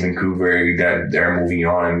heavyweights in Vancouver that they're moving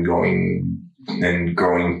on and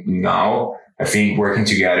growing now. I think working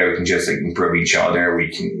together, we can just like improve each other. We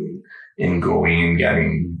can going and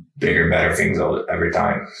getting bigger, better things every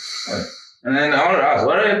time. And then I want to ask,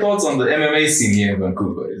 what are your thoughts on the MMA scene here in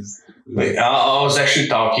Vancouver? Like, I was actually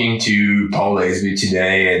talking to Paul Lazenby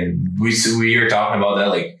today, and we were talking about that.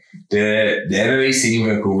 Like the MMA scene in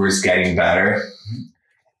Vancouver is getting better,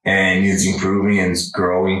 and it's improving and it's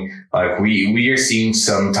growing. Like we are seeing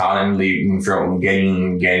some talent leaving from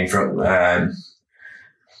getting from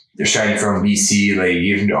they're starting from BC. Like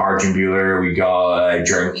even Arjun Buller, we got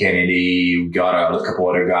Jeremy Kennedy, we got a couple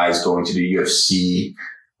other guys going to the UFC.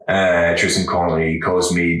 Tristan Connolly,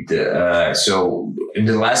 Cosme. So in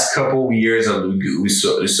the last couple of years, we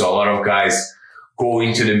saw a lot of guys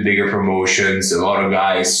going to the bigger promotions, a lot of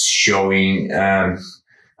guys showing. I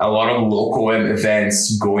a lot of local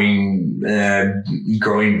events growing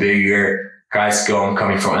bigger. Guys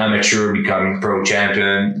coming from amateur, becoming pro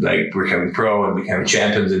champion, like becoming pro and becoming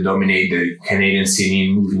champions and dominate the Canadian scene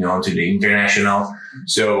and moving on to the international.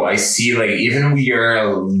 So I see like even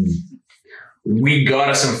we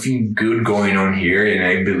got something good going on here, and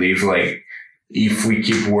I believe like if we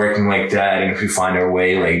keep working like that and if we find our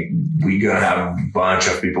way, like we're gonna have a bunch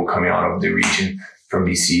of people coming out of the region from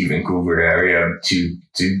BC, Vancouver area to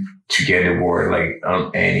get the board like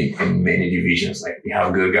in many divisions. Like we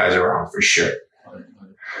have good guys around for sure.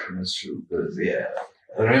 That's true. Because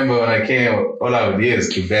I remember when I came, all I would hear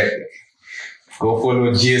is Quebec. Go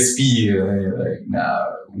follow GSP. Like,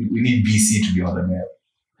 nah, we need BC to be on the map.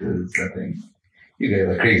 Because I think you guys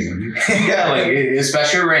are crazy. Yeah, like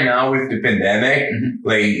especially right now with the pandemic,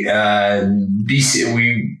 like BC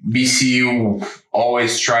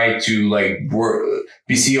always try to like work.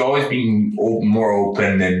 BC always being more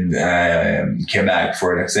open than Quebec,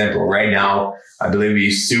 for an example. Right now, I believe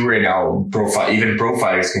you still right now even pro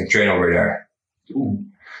fighters can train over there. Ooh.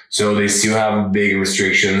 So they still have big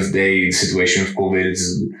restrictions. The situation with COVID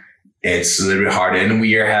it's a little bit hard, and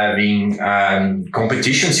we are having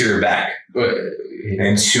competitions here back.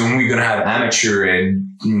 And soon we're gonna have amateur and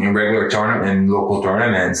regular tournament and local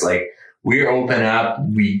tournaments. Like we're open up.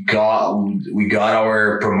 We got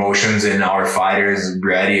our promotions and our fighters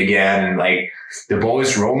ready again. And like the ball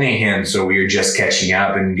is rolling again, so we're just catching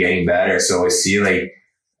up and getting better. So I see like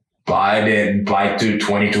by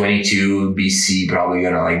 2022, BC probably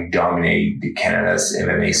gonna like dominate the Canada's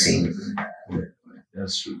MMA scene.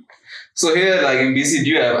 That's true. So here, like in BC,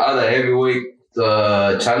 do you have other heavyweight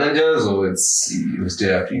challengers, or you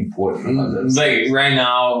still have to import from others? Like right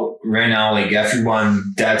now, like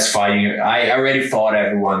everyone that's fighting, I already fought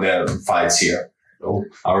everyone that fights here. Oh.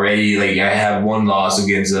 Already, like I have one loss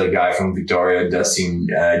against a guy from Victoria, Dustin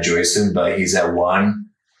Joyson, but he's at 1.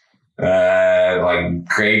 Like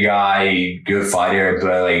great guy, good fighter,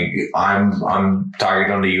 but like I'm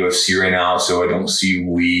targeted on the UFC right now, so I don't see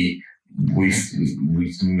we've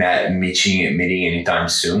meeting anytime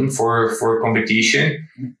soon for competition.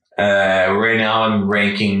 Right now I'm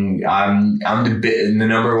ranking. I'm the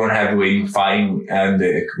number 1 heavyweight fighting in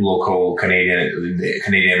the local Canadian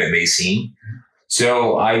MMA scene.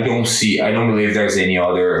 So I don't believe there's any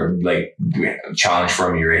other like challenge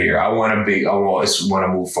for me right here. I always want to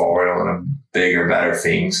move forward. I want bigger, better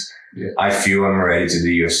things. Yeah. I feel I'm ready to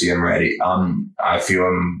the UFC. I'm ready. I want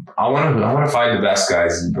to fight the best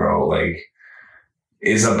guys, bro. Like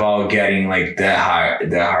it's about getting like that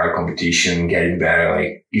higher competition, getting better.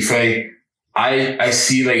 Like if I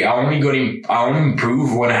see like I only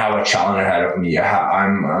improve when I have a challenge ahead of me.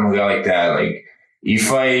 I'm a guy like that. Like if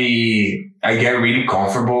I get really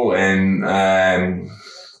comfortable and I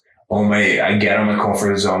get on my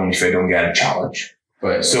comfort zone if I don't get a challenge.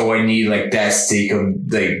 Right. So I need like that steak of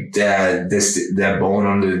like that bone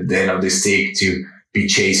on the end of the steak to be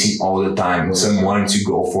chasing all the time. Someone to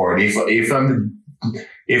go for it. If I'm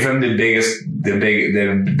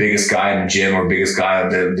the biggest guy in the gym or biggest guy in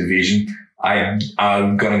the division,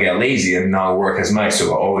 I'm gonna get lazy and not work as much.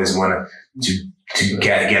 So I always want to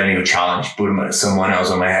get a new challenge, put someone else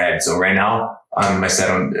on my head. So right now I'm set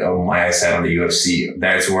on the UFC.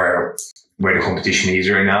 That's where the competition is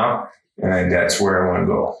right now. And that's where I want to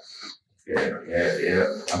go. Yeah.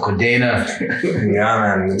 Uncle Dana.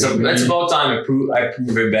 Yeah, man. It's about time I prove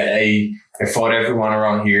it. I fought everyone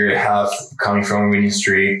around here, half coming from a winning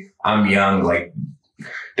streak. I'm young. Like,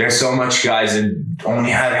 there's so much guys that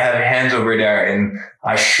only have hands over there. And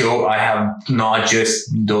I have not just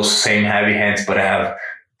those same heavy hands, but I have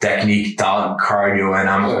technique, talent, cardio, and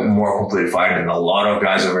I'm a more complete fighter than a lot of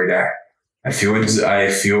guys over there. I feel I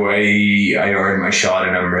earned my shot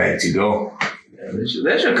and I'm ready to go. Yeah,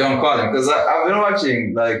 they should come calling, because I've been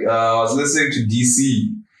watching, like I was listening to DC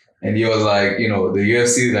and he was like, the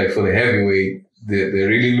UFC, like for the heavyweight, they're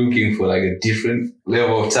really looking for like a different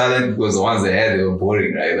level of talent, because the ones they had, they were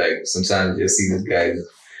boring, right? Like sometimes you see these guys,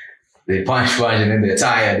 they punch and then they're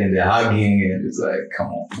tired and they're hugging and it's like, come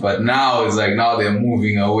on. But now it's like, now they're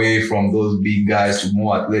moving away from those big guys to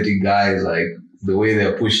more athletic guys, like the way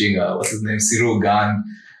they're pushing, what's his name, Cyril Gane,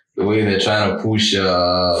 the way they're trying to push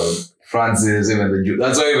Francis,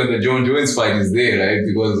 that's why even the John Jones fight is there, right?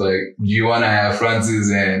 Because like, do you want to have Francis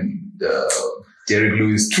and Derek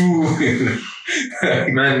Lewis too?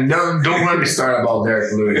 Man, don't let me start about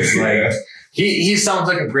Derek Lewis. Like, he sounds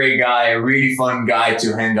like a great guy, a really fun guy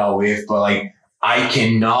to hang out with, but like, I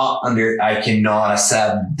cannot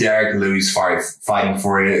accept Derek Lewis fighting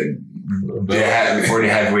for the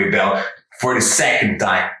heavyweight belt for the second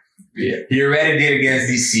time. Yeah. He already did against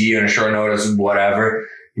DC on a short notice, whatever.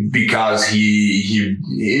 because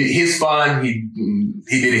he's fun. He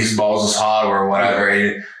did his balls was hot or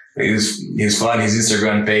whatever. He's fun. His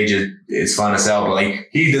Instagram page it's fun as hell, but like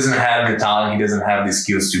he doesn't have the talent. He doesn't have the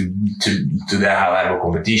skills to that high level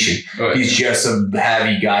competition. Right. He's just a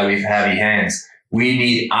heavy guy with heavy hands. We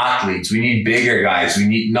need athletes. We need bigger guys. We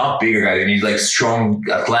need not bigger guys. We need like strong,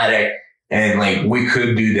 athletic, and like we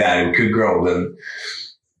could do that. We could grow them.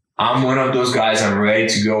 I'm one of those guys. I'm ready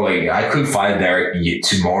to go. Like I could fight Derek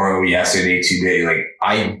tomorrow, yesterday, today. Like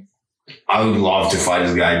I would love to fight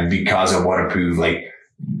this guy because I want to prove like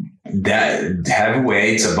that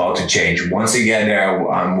heavyweight's about to change. Once I get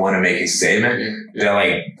there, I want to make a statement that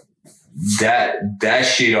like that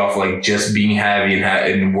shit of like just being heavy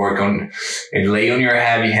and work on and lay on your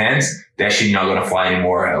heavy hands. That shit not gonna fly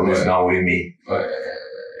anymore. At least not with me.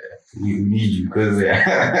 We need you because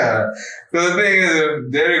the thing is, if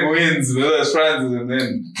Derek wins, Willis Francis, and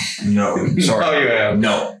then sorry,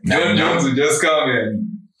 no, John Jones will just come in.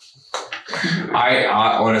 I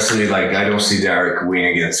honestly like I don't see Derek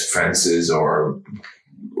winning against Francis or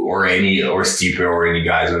Stipe or any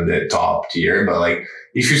guys on the top tier. But like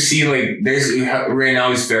if you see like there's right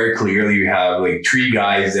now it's very clearly you have like three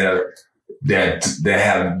guys that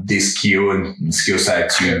have this skill and skill set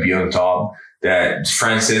to be on top. That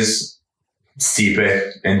Francis,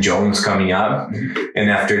 Stipe, and Jones coming up,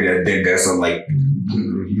 and after that there's a like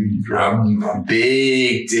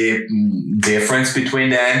big difference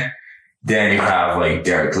between them. Then you have like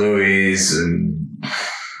Derek Lewis and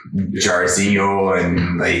Jairzinho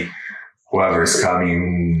and like whoever's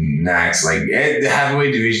coming next. Like the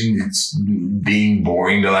heavyweight division, it's being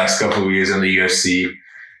boring the last couple of years in the UFC.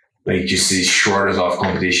 Like just the shortest of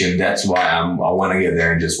competition. That's why I want to get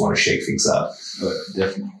there and just want to shake things up. But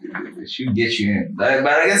definitely, it should get you in. But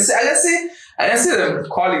I can see them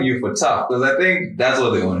calling you for tough because I think that's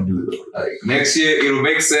what they want to do. Though. Like next year, it'll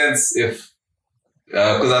make sense if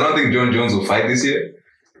because I don't think John Jones will fight this year,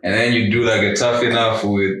 and then you do like a tough enough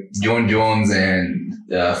with John Jones and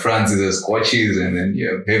Francis as coaches, and then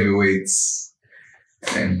you have heavyweights,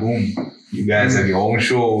 and boom. You guys have your own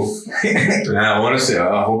show. I want to say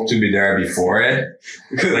I hope to be there before it.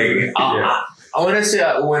 Like I want to say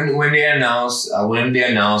when they announced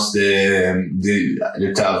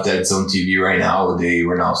the top that's on TV right now, they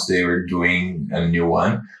announced they were doing a new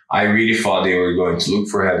one. I really thought they were going to look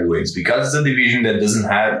for heavyweights because it's a division that doesn't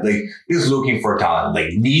have like is looking for talent,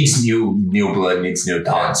 like needs new blood, needs new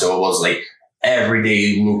talent. So it was like every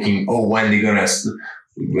day looking. Oh, when they gonna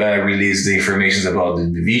release the information about the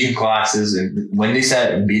division classes, and when they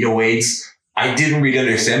said middleweights, I didn't really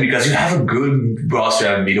understand because you have a good roster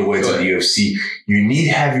of middleweights at the UFC. You need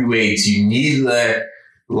heavyweights, you need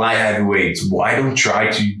light heavyweights. Why don't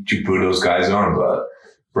try to put those guys on? But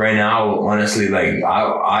right now, honestly, like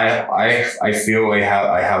I feel I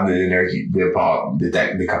have the energy,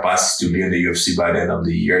 the capacity to be in the UFC by the end of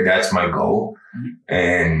the year. That's my goal,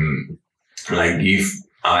 and like if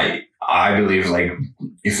I believe like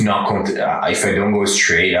if I don't go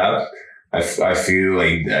straight up, I feel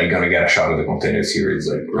like I'm gonna get a shot at the Contender Series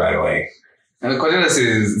like right away. And the Contender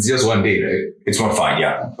Series is just one day, right? It's one fight,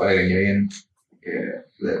 yeah. Fight and you're in. Yeah,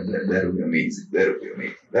 that would be amazing. That would be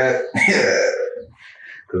amazing.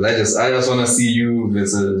 Because I just want to see you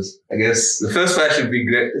versus. I guess the first fight should be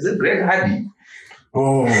Greg. Is it Greg Hardy?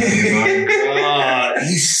 Oh my god,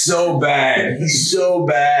 he's so bad. He's so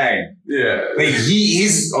bad. Yeah, like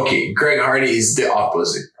he's okay. Greg Hardy is the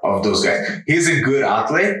opposite of those guys. He's a good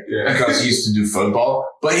athlete because he used to do football,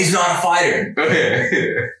 but he's not a fighter.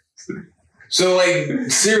 So like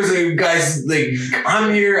seriously, guys, like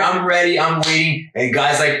I'm here, I'm ready, I'm waiting, and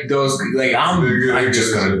guys like those, like I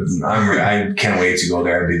can't wait to go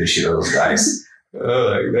there and beat the shit out of those guys.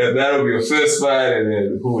 Like that'll be your first fight, and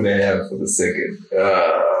then who they have for the second.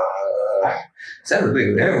 That's the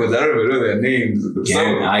thing. I don't even know their names.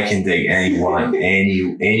 I can take anyone,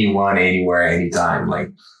 anyone, anywhere, anytime.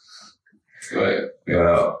 Like,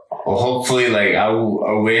 hopefully, like I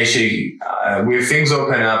wish when things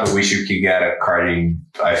open up, I wish you could get a card.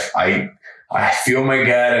 I feel my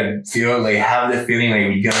gut. I feel like have the feeling like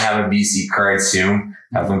we're gonna have a BC card soon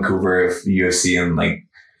at Vancouver UFC, and like.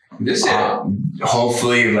 This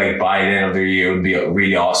hopefully, like by the end of the year, it would be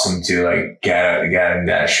really awesome to like get in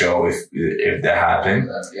that show if that happened.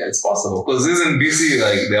 Yeah, it's possible because isn't BC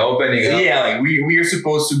like they're opening up? Yeah, like we are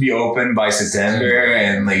supposed to be open by September,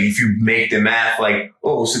 and like if you make the math, like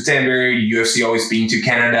September UFC always been to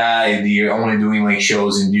Canada, and they're only doing like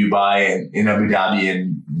shows in Dubai and in Abu Dhabi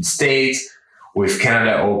and States. With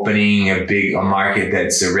Canada opening a market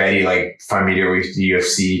that's already like familiar with the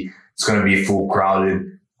UFC, it's gonna be full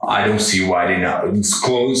crowded. I don't see why they not. It's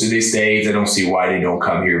close to the States. I don't see why they don't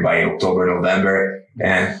come here by October, November.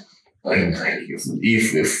 And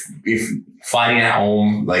if fighting at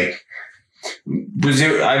home, like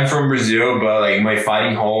Brazil, I'm from Brazil, but like my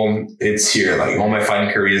fighting home, it's here. Like all my fighting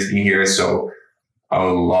career has been here. So I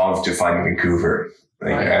would love to fight in Vancouver.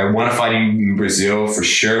 Like I want to fight in Brazil for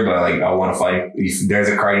sure, but like I want to fight if there's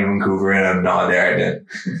a card in Vancouver and I'm not there, then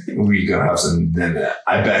we gonna have some. Then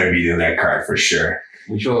I better be in that card for sure.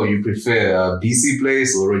 Which one you prefer, BC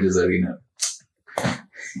Place or Rogers Arena?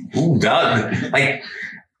 Ooh, that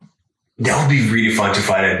would be really fun to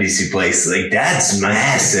fight at BC Place. Like that's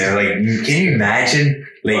massive. Like, can you imagine?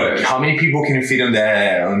 Like how many people can fit on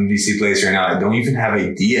BC Place right now? I don't even have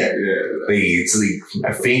idea. Yeah. Like it's like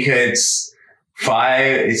I think it's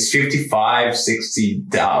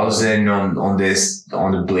 60,000 on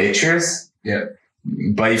the bleachers. Yeah.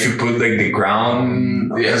 But if you put like the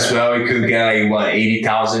ground as well, you could get like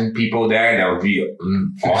 80,000 people there. That would be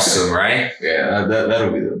awesome, right? Yeah, that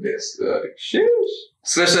would be the best.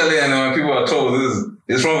 Especially, I know when people are told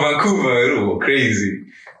it's from Vancouver, it'll go crazy.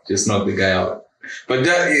 Just knock the guy out. But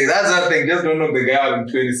that's that thing. Just don't knock the guy out in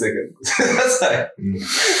 20 seconds. That's like,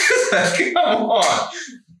 come on.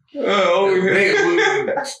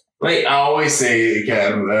 Like I always say,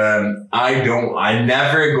 I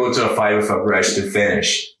never go to a fight with a rush to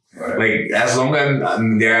finish. Right. Like as long as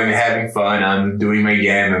I'm there, I'm having fun, I'm doing my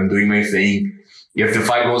game, I'm doing my thing. If the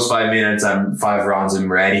fight goes 5 minutes, I'm 5 rounds,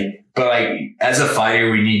 I'm ready. But like as a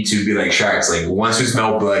fighter, we need to be like sharks. Like once we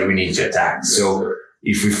smell blood, we need to attack. So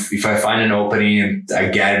if I find an opening and I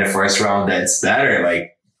get in the first round, that's better.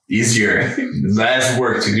 Like easier, less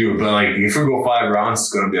work to do. But like if we go 5 rounds,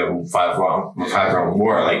 it's gonna be a 5 round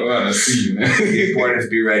war. Like we want to see, man. The important is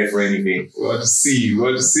to be ready for anything. We want to see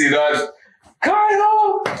that.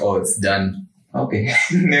 Caio! Oh, it's done. Okay.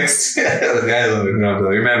 Next. The guy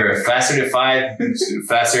remember, faster to fight,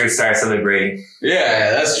 faster to start celebrating.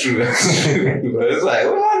 Yeah, that's true. But it's like,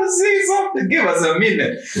 we want to see something. Give us a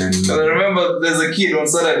minute. And I remember there's a kid on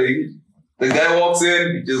Saturday. The guy walks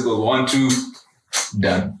in, he just goes 1, 2,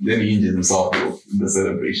 done. Then he injures himself in the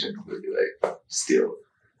celebration. But you're like, still.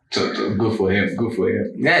 So good for him. Good for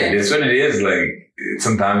him. Yeah, that's what it is. Like,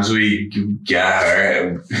 sometimes we get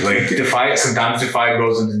hurt. Like sometimes the fight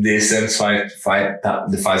goes into distance.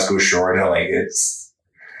 The fights go shorter. Like it's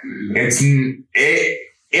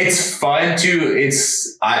fun to.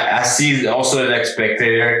 I see also as a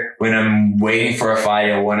spectator when I'm waiting for a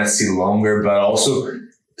fight. I want to see longer, but also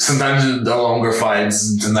sometimes the longer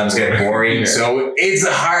fights sometimes get boring. Yeah. So it's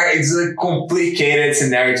a complicated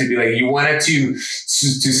scenario to be like, you wanted to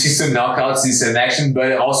see some knockouts, see some action,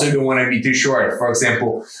 but also don't want to be too short. For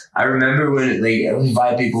example, I remember when like I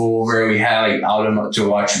invite people over, we had like Alden to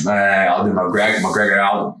watch Alden McGregor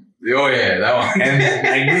Alden. Oh yeah, that one. And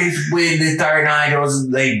like we the entire night, it was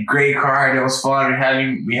like great card, it was fun,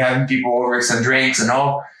 we having people over, some drinks and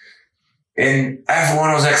all. And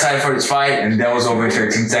everyone was excited for this fight, and that was over in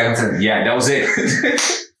 13 seconds. And yeah, that was it.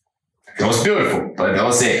 That was beautiful, but that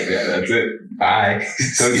was it. Yeah, that's it. Bye.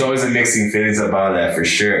 So it's always a mixing feelings about that for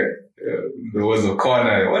sure. There was a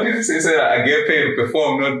corner. What did he say? He said, I get paid to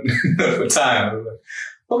perform, not for time. Like,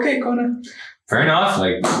 okay, corner. Fair enough.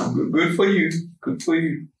 Like, good for you. Good for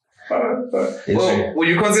you. Well, would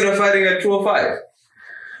you consider fighting at 205?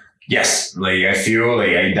 Yes, like I feel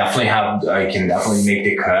like I can definitely make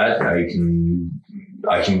the cut. I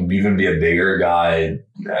can even be a bigger guy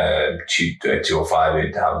at 205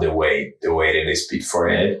 and have the weight and the speed for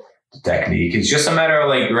it, the technique. It's just a matter of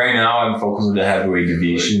like right now I'm focused on the heavyweight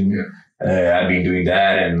division. Yeah. I've been doing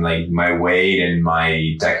that, and like my weight and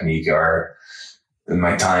my technique and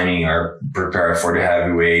my timing are prepared for the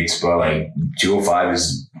heavyweights. But like 205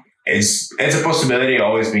 it's a possibility,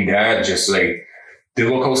 always been there. Just like the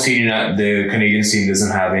local scene, the Canadian scene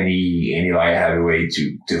doesn't have any light heavyweight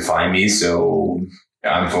to find me, so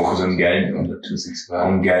I'm focused on getting to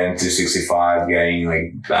 265, getting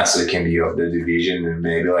like best I can be of the division, and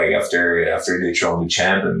maybe like after they throw the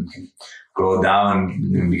champ and go down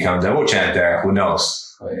and become double champ there. Who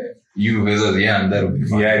knows? Oh, yeah. You visit Jan, that would be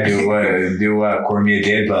fun. Yeah, do what Cormier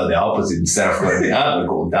did, but the opposite. Instead of going up,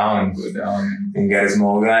 go down and get a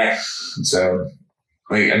small guy. So.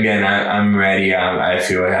 Like again, I'm ready. I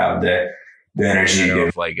feel I have the energy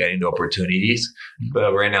of like getting the opportunities.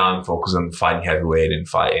 But right now, I'm focused on fighting heavyweight and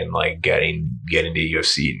fighting like getting the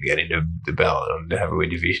UFC and getting the belt on the heavyweight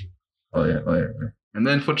division. Oh yeah. And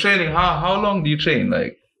then for training, how long do you train?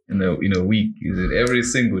 Like in a week? Is it every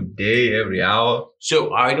single day, every hour?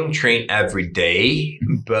 So I don't train every day,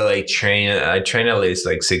 but I train at least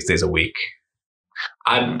like 6 days a week.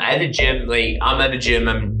 I'm at the gym. Like I'm at the gym.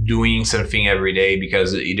 I'm doing something every day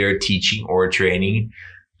because either teaching or training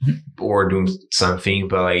or doing something.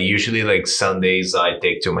 But like usually like Sundays I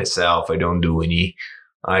take to myself. I don't do any.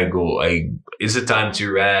 It's a time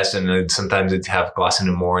to rest, and sometimes I have class in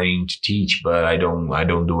the morning to teach, but I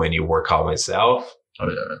don't do any workout myself. Oh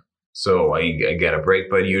yeah. So I get a break,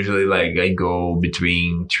 but usually like I go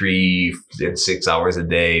between 3 and 6 hours a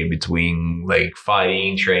day between like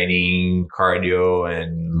fighting, training, cardio,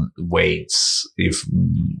 and weights.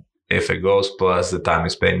 If it goes plus the time I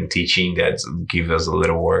spend teaching, that gives us a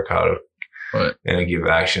little workout Right. and I give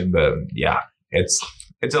action. But yeah, it's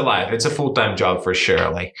a life. It's a full-time job for sure.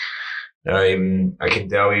 Like I can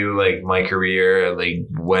tell you like my career, like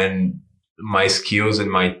when my skills and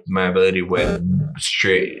my ability went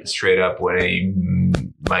straight up when I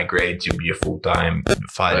migrated to be a full-time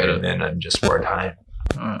fighter, and then I'm just part-time.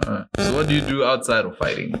 So what do you do outside of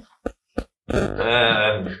fighting?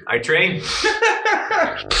 I train.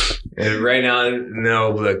 And right now,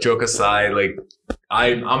 no, like joke aside, like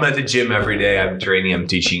I'm at the gym every day. I'm training, I'm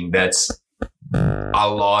teaching. That's a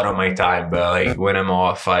lot of my time. But like when I'm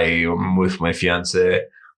off, I'm with my fiance.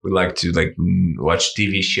 We like to like watch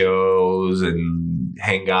TV shows and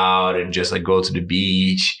hang out and just like go to the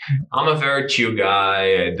beach. I'm a very chill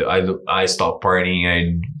guy. I stopped partying.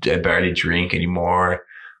 I barely drink anymore.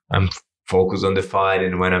 I'm focused on the fight,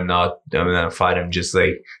 and when I'm not a fight, I'm just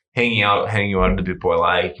like hanging out with the people I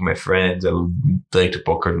like, my friends. I like to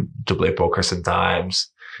play poker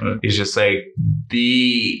sometimes. Right. It's just like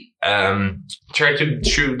try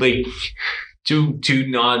to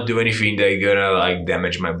not do anything that's gonna like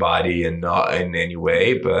damage my body and not in any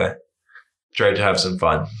way, but try to have some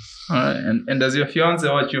fun. All right. And does your fiance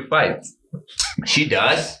watch your fights? She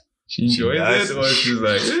does. She enjoys it, or she's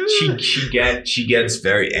like she gets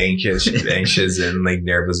very anxious. She's anxious and like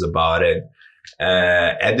nervous about it.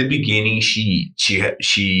 At the beginning, she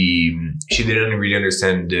didn't really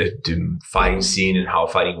understand the fighting scene and how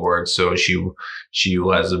fighting works. So she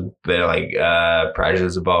was a bit like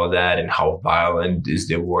prejudiced about that and how violent is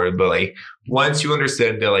the word. But like once you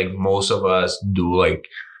understand that, like most of us do, like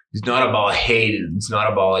it's not about hate. It's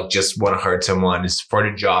not about like just want to hurt someone. It's for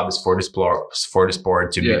the job. It's for the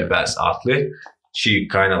sport to be the best athlete. She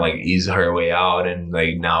kind of like eased her way out, and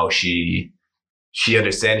like now she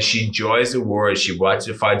understands. She enjoys the war. She watches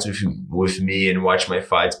the fights with me and watch my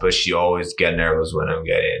fights, but she always get nervous when I'm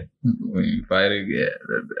getting. When you fighting, yeah,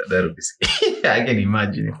 that'll be scary. I can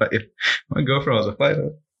imagine if my girlfriend was a fighter.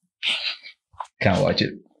 Can't watch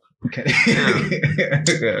it. Okay.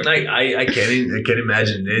 Like I can't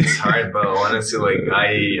imagine. It's hard, but honestly, like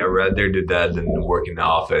I rather do that than work in the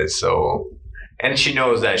office. So, and she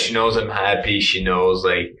knows that. She knows I'm happy. She knows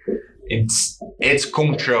like it's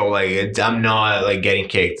control. Like I'm not like getting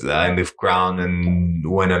kicked on the ground, and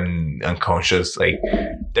when I'm unconscious, like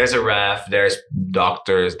there's a ref, there's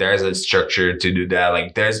doctors, there's a structure to do that.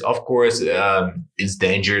 Like there's, of course, it's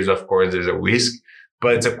dangerous. Of course, there's a risk.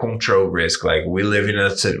 But it's a control risk. Like we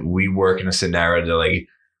work in a scenario that like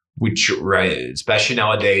right, especially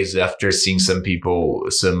nowadays after seeing some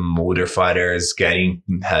older fighters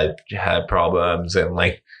had problems and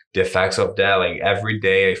like the effects of that. Like every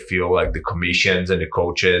day I feel like the commissions and the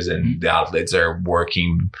coaches and the athletes are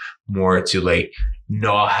working more to like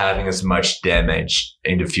not having as much damage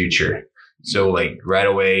in the future. So like right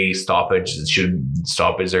away stoppages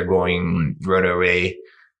are going right away.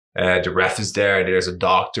 The ref is there. There's a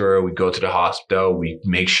doctor. We go to the hospital. We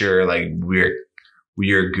make sure like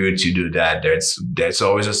we are good to do that. There's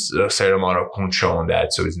always a certain amount of control on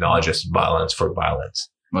that. So it's not just violence for violence.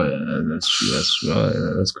 Oh, yeah, that's true.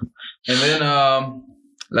 That's cool. And then,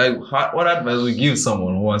 like, what advice would you give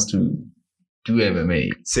someone who wants to do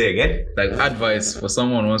MMA? Say again? Like advice for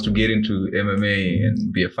someone who wants to get into MMA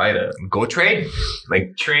and be a fighter. Go train.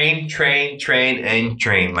 Like train.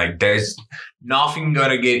 Like there's nothing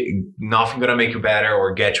gonna make you better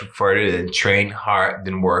or get you further than train hard,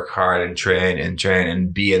 than work hard and train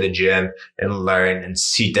and be at the gym and learn and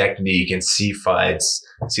see technique and see fights.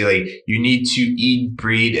 See, like you need to eat,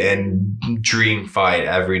 breathe, and dream fight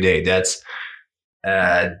every day. That's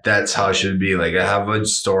how it should be. Like I have a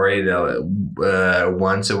story that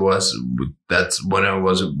that's when I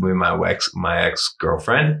was with my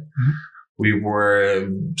ex-girlfriend. Mm-hmm. We were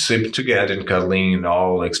sleeping together and cuddling and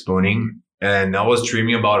all like spooning. And I was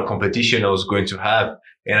dreaming about a competition I was going to have.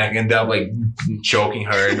 And I ended up like choking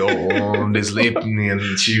her on the sleep. And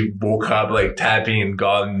she woke up like tapping and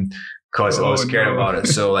gone because I was scared about it.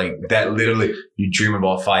 So like that literally, you dream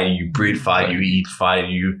about fighting, you breathe fight, you eat fight,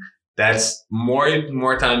 that's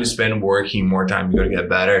more time you spend working, more time you're going to get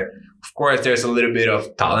better. of course, there's a little bit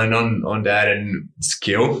of talent on that and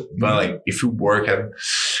skill, but like if you work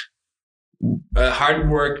hard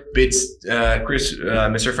work beats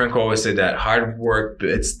Mr. Franco always said that hard work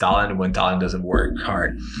beats talent when talent doesn't work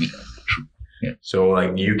hard. Yeah. So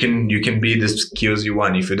like you can be the skills you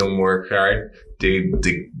want. If you don't work hard,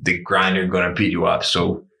 the grinder gonna beat you up.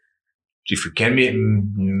 So if you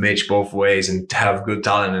can match both ways and have good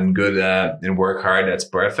talent and good and work hard, that's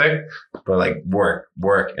perfect. But like work.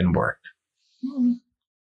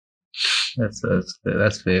 That's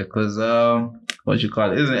fair, because what you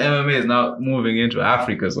call it? Isn't MMA is now moving into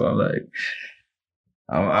Africa? So I'm like,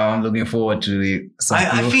 I'm looking forward to it.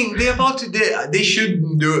 I think they should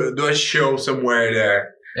do a show somewhere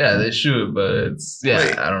there. Yeah, they should, but it's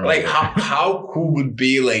I don't know. Like how cool would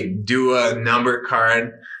be like do a number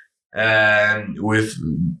card with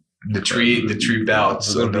the three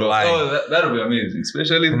belts on the line. Oh, that'll be amazing,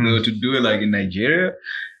 especially to do it like in Nigeria.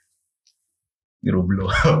 It'll blow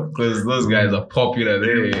up because those guys are popular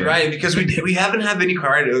there. Right, because we haven't had any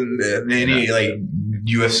card in any like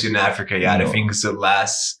UFC in Africa yet. No. I think it's the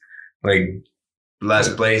last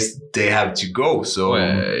place they have to go. So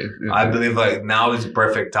I believe like now is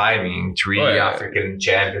perfect timing. Three African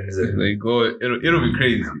champions. They go. It'll be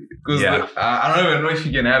crazy. Because I don't even know if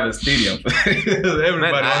you can have a stadium.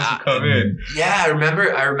 Everybody wants to come in. Yeah, I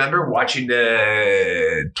remember watching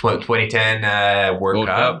the 2010 World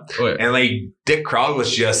Cup. And like the crowd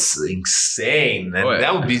was just insane. And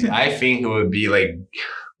that would be, I think it would be like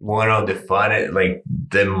one of the fun, like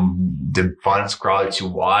the funnest crowd to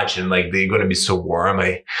watch, and like they're gonna be so warm.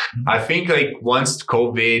 I think like once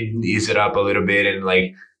COVID ease it up a little bit and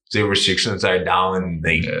like the restrictions are down,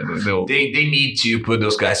 they need to put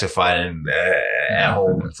those guys to fight at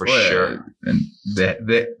home for sure. And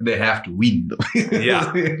they have to win though.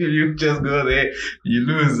 Yeah. You just go there, you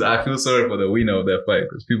lose. I feel sorry for the winner of that fight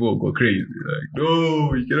because people will go crazy. Like,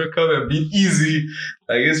 no, you cannot come and beat easy.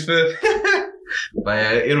 Like it's fair.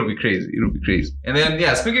 But it'll be crazy. And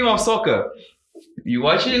then speaking of soccer, you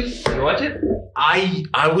watch it? I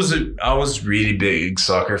was really big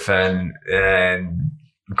soccer fan, and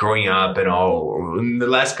growing up and all. In the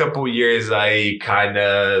last couple of years, I kind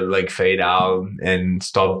of like fade out and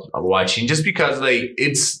stopped watching just because like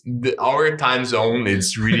it's our time zone.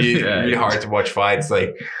 It's really really hard to watch fights.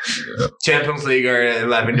 Like Champions League are at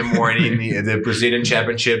 11 in the morning. the Brazilian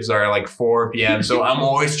championships are like 4 p.m. So I'm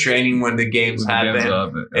always training when the games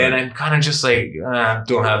happen, and I'm kind of just like they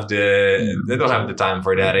don't have the time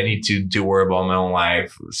for that. I need to worry about my own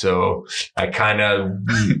life. So I kind of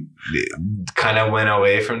went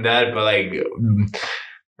away from that, but like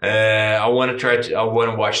I want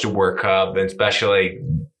to watch the World Cup, and especially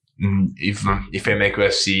if I make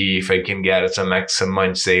UFC, if I can get some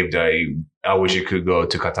money saved, I wish I could go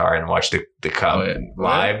to Qatar and watch the Cup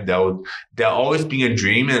live. That always been a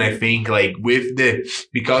dream, and I think like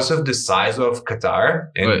because of the size of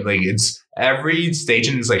Qatar and like it's every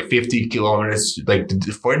station is like 50 kilometers. Like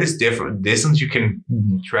for this different distance you can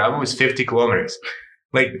travel is 50 kilometers.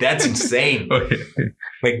 Like that's insane.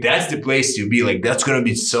 Like that's the place to be. Like that's gonna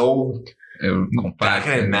be so compact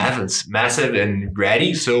and massive and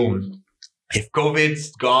ready. So if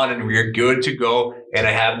COVID's gone and we're good to go, and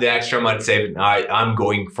I have the extra money saved, I'm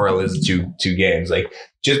going for at least two games. Like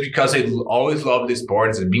just because I always love this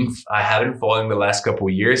sport, I haven't followed the last couple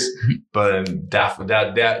of years, but that's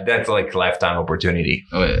like a lifetime opportunity.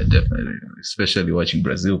 Oh yeah, definitely. Especially watching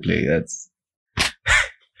Brazil play. That's.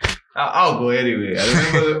 I'll go anyway. I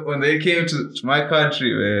remember when they came to my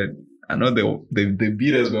country, man. I know they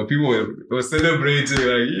beat us, but people were celebrating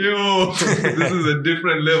like, yo, this is a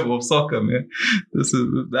different level of soccer, man.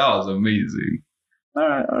 That was amazing. All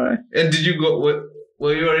right. And did you go?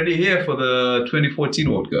 Were you already here for the 2014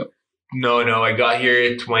 World Cup? No, I got here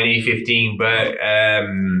in 2015, but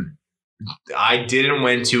I didn't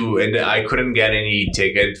went to, and I couldn't get any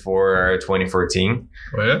ticket for 2014.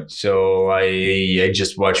 Oh, yeah? So I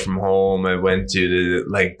just watched from home. I went to the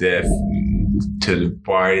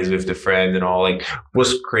parties with the friend and all. Like,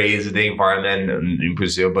 was crazy the environment in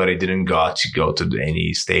Brazil, but I didn't got to go to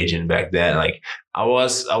any staging back then. Like I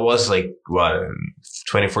was like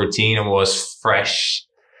 2014. I was fresh.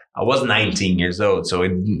 I was 19 years old, so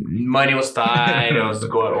money was tight. I was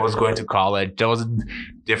going to college. That was a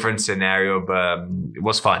different scenario, but it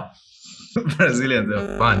was fun. Brazilians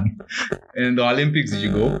are fun. And the Olympics, did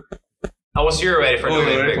you go? I was here already for the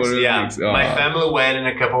Olympics. Yeah, Oh. My family went in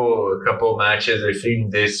a couple matches. I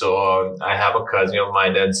think they saw. I have a cousin of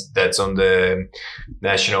mine that's on the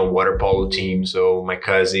national water polo team. So my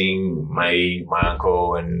cousin, my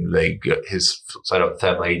uncle, and like his side of the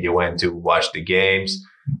family, they went to watch the games.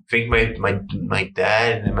 think my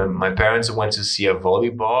dad and my parents went to see a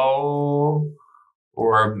volleyball,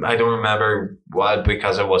 or I don't remember what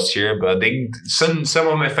because I was here, but they some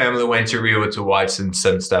of my family went to Rio to watch some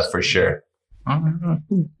stuff for sure.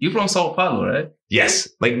 You from Sao Paulo, right? Yes,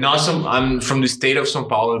 like not some. I'm from the state of São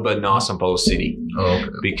Paulo, but not São Paulo city. Oh,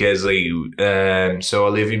 okay. Because like so I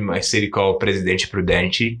live in my city called Presidente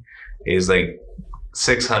Prudente. It's like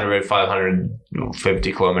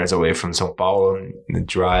 550 kilometers away from São Paulo, the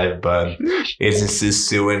drive, but it's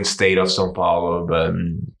still in the state of São Paulo. But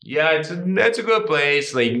yeah, it's a good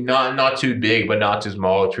place. Like not too big, but not too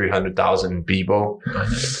small. 300,000 people.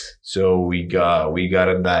 So we got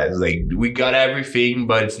a nice, like we got everything,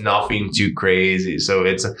 but it's nothing too crazy. So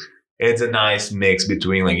it's a nice mix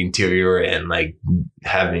between like interior and like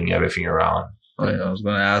having everything around. Oh, yeah, I was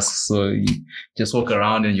gonna ask. So you just walk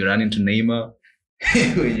around and you run into Neymar.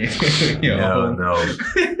 No.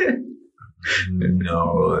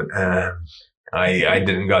 I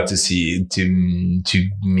didn't got to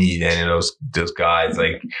meet any of those guys.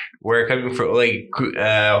 Like we're coming from like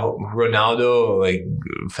Ronaldo, like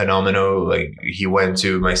phenomenal. Like he went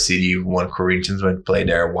to my city, won Corinthians, went to play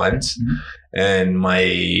there once, and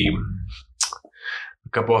a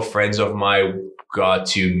couple of friends of mine got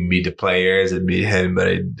to meet the players and meet him, but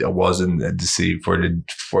I wasn't at the city for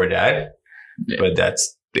that. Yeah. But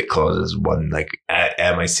that's the closest one, like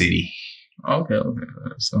at my city. Okay.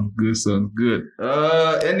 Sounds good.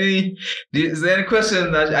 Is there any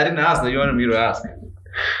question that I didn't ask that you wanted me to ask?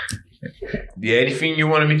 Yeah, anything you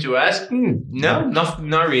wanted me to ask? No,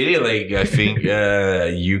 not really. Like I think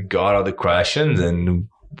you got all the questions and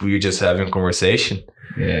we're just having a conversation.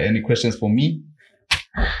 Yeah. Any questions for me?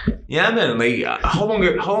 Yeah, man. Like how long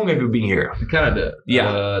have you been here? Canada.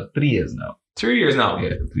 Yeah, 3 years now. 3 years now.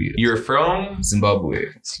 Yeah, 3 years. You're from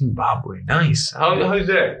Zimbabwe. Nice. How's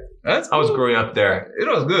that? That's I was growing up there. It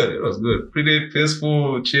was good. Pretty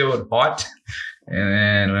peaceful, chill, hot. And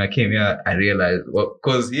then when I came here, I realized,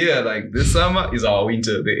 because here, like this summer is our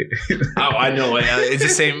winter day. Oh, I know. It's the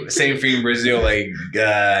same thing in Brazil. Like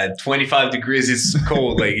 25 degrees is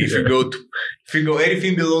cold. Like if you go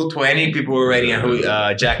anything below 20, people are wearing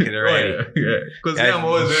a jacket already. Yeah. Because I'm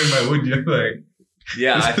always wearing my hoodie. I'm like.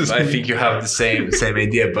 Yeah, I think you have the same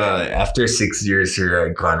idea, but after 6 years here,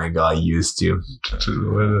 I kind of got used to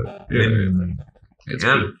the weather. It's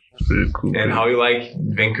pretty cool. And how you like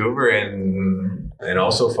Vancouver and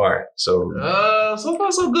all so far? So so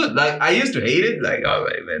far so good. Like I used to hate it. Like oh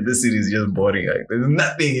man, this city is just boring. Like there's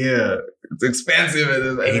nothing here. It's expensive.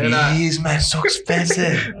 It is, man, so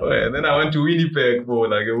expensive. And then I went to Winnipeg for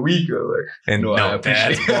like a week. I was like,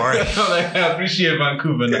 that's boring. I appreciate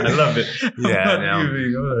Vancouver. I love it.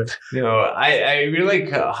 I really like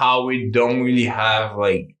how we don't really have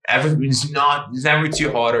like it's never too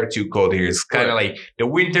hot or too cold here. It's kind of like the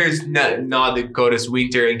winter is not the coldest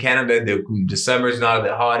winter in Canada. The summer is not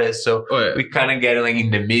the hottest. So we kind of get like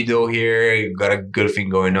in the middle here. You got a good thing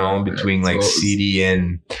going on between like city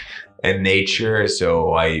and nature,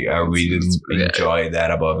 so I really enjoy that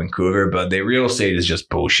about Vancouver. But the real estate is just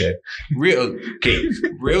bullshit. Real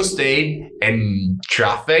estate and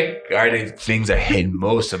traffic are the things I hate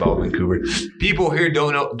most about Vancouver. People here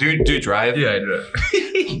don't know. Do you drive? Yeah, I drive.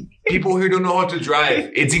 People here don't know how to drive.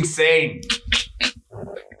 It's insane.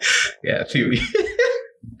 Yeah, I feel you.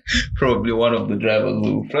 Probably one of the drivers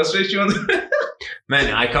who frustrates you on the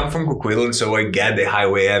Man, I come from Coquitlam, so I get the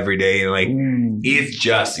highway every day, and like it's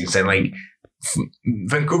just insane. Like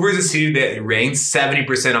Vancouver is a city that rains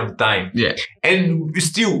 70% of the time. Yeah, and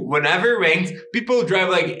still, whenever it rains, people drive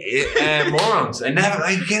like morons.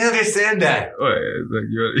 I can't understand that. Oh, yeah, like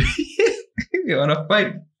you wanna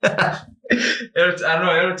fight? Every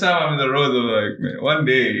time I'm in the road, I'm like, man, one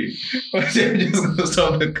day I'm just gonna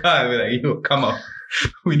stop the car and be like, yo, come on,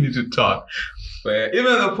 we need to talk. But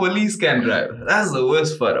even the police can drive. That's the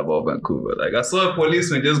worst part about Vancouver. Like I saw a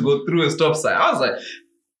policeman just go through a stop sign. I was like,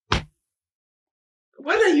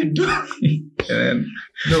 what are you doing? And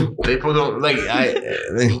no, people don't like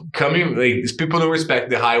people don't respect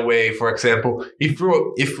the highway. For example, if you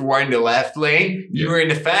are in the left lane, you're in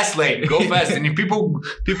the fast lane. Go fast, and people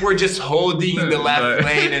are just holding the left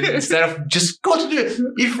lane, and instead of just go to the.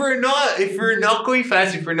 If you're not going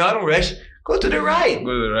fast, if you're not on rush. Go to the right. Go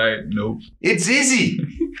to the right. Nope. It's easy.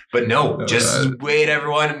 But no, just wait,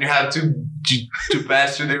 everyone, and you have to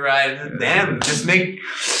pass to the right. Damn, just make.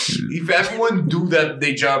 If everyone do that,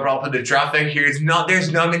 they job properly. The traffic here is not. There's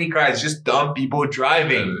not many cars. Just dumb people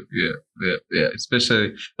driving. Yeah.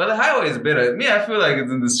 Especially, but the highway is better. Me, I feel like it's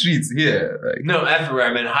in the streets here. Like, no,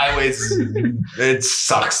 everywhere, man. Highways, it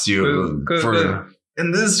sucks you.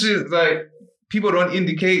 In this street, like people don't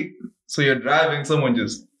indicate, so you're driving. Someone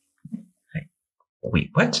just. wait,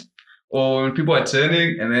 what? Or when people are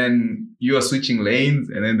turning and then you are switching lanes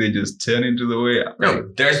and then they just turn into the way. No,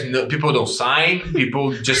 there's no people don't sign.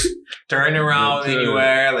 People just turn around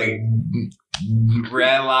anywhere, like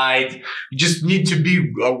red light. You just need to be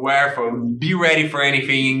be ready for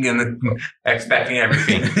anything and expecting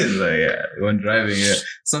everything. It's like, when driving,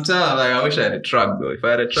 sometimes like, I wish I had a truck though. If I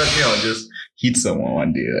had a truck, I would just hit someone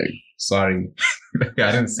one day. Like, sorry,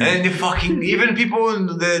 I didn't see. And even people,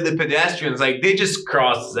 the pedestrians, like they just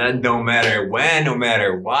cross that no matter when, no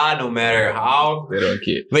matter what, no matter how. They don't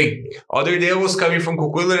care. Like other day I was coming from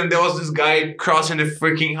Coquitlam and there was this guy crossing the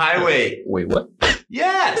freaking highway. Wait, what?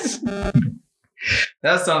 Yes.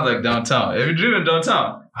 That sounds like downtown. Have you driven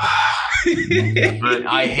downtown? But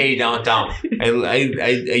I hate downtown.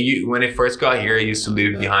 When I first got here, I used to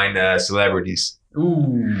live behind celebrities.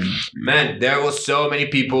 Ooh, man, there was so many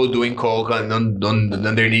people doing coke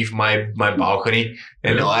underneath my balcony,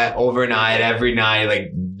 and overnight, every night,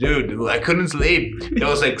 like, dude, I couldn't sleep. There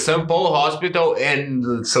was like St. Paul Hospital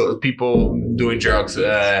and so people doing drugs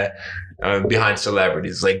behind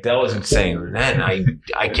celebrities. Like that was insane. Man,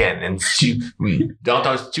 I can't. And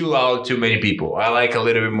downtown's too loud, too many people. I like a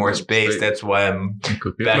little bit more space. That's why I'm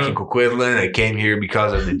back in Coquitlam. I came here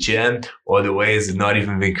because of the gym. Otherwise, it's not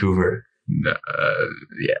even Vancouver.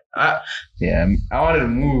 I wanted to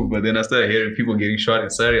move, but then I started hearing people getting shot in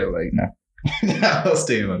Surrey. I was like, nah, I'll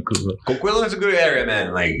stay in Vancouver. Coquitlam is a good area,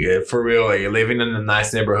 man. Like for real, like you're living in a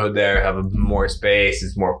nice neighborhood there, have more space,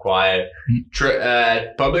 it's more quiet.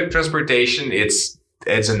 Public transportation, it's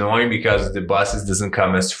annoying because the buses doesn't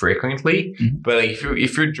come as frequently. But like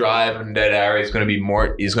if you drive in that area, it's gonna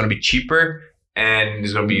be cheaper. And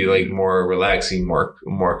it's gonna be like more relaxing, more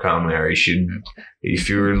calm area. If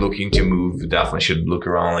you're looking to move, you definitely should look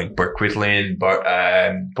around like Burquitland,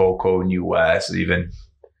 Boco, New West, even.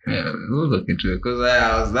 Yeah, we'll look into it because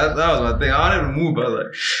that was my thing. I wanted to move, but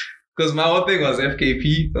like, because my whole thing was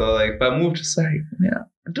FKP. So like, if I move to Surrey,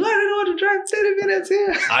 do I really want to drive 30 minutes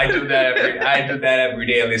here? I do that every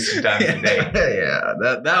day, at least 2 times a day. Yeah,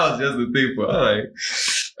 that was just the thing for like.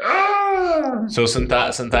 So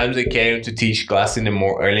sometimes I came to teach class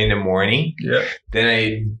early in the morning. Yeah. Then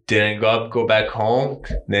I go back home.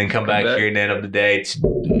 Then come back here at the end of the day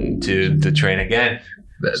to train again.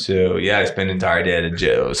 So yeah, I spend the entire day at the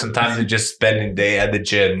gym. Sometimes I just spend the day at the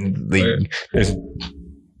gym.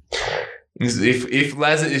 If it's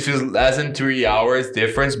less than 3 hours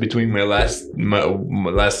difference between my last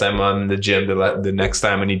time I'm in the gym, the next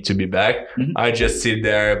time I need to be back, I just sit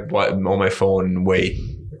there on my phone and wait.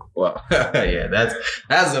 Wow, yeah, that's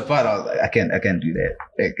the part I was like, I can't do that.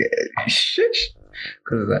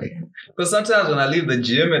 Because sometimes when I leave the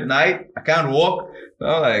gym at night, I can't walk. So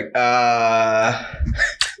I'm like, I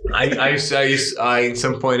at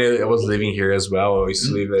some point I was living here as well. I used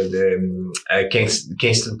to live at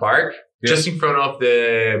Kingston Park, just in front of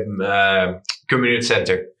the community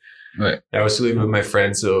center. Right. I was living with my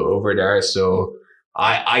friends over there, so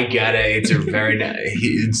I get it. It's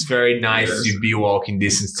very nice to be walking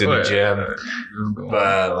distance to the gym,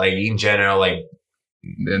 but like in general, like.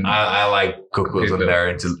 Then I like Coquitlam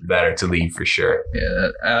better to leave for sure. Yeah,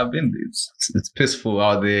 I've been. It's peaceful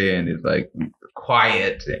out there, and it's like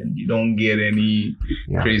quiet, and you don't get any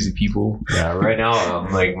crazy people. Yeah, right now,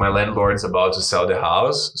 like my landlord's about to sell the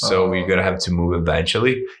house, so we're gonna have to move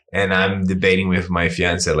eventually. And I'm debating with my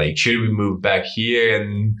fiance, like, should we move back here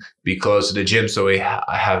and be close to the gym so I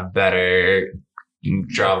have better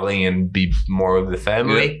traveling and be more with the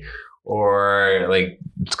family, or like.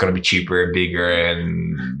 It's gonna be cheaper, bigger,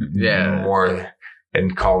 and more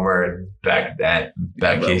and calmer back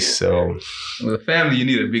east. So, with a family, you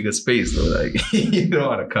need a bigger space. So, like, you don't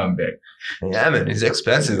want to come back. Yeah, man, it's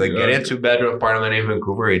expensive. Like, getting a 2-bedroom apartment in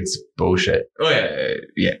Vancouver, it's bullshit. Oh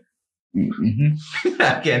yeah. Mm-hmm.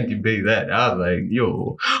 I can't debate that. I was like,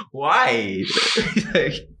 yo, why?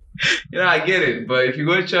 Like, I get it, but if you're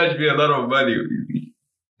going to charge me a lot of money.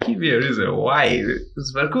 Give me a reason why.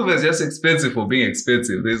 Vancouver is just expensive for being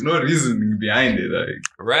expensive. There's no reason behind it. Like.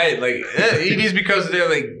 Right. Like it is because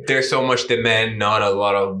there's so much demand, not a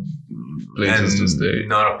lot of places to stay.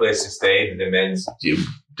 Not a place to stay. The demand's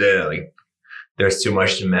there's too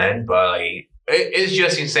much demand, but like it's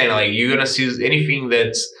just insane. Like you're gonna see anything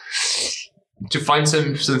that's to find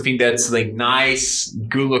something that's like nice,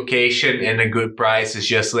 good location and a good price is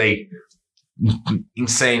just like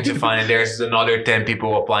insane to find. And there's another 10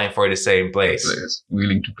 people applying for the same place.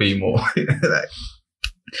 Willing to pay more.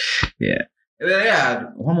 Yeah. Yeah.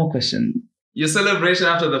 One more question. Your celebration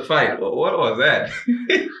after the fight, what was that?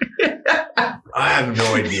 I have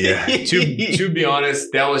no idea. To be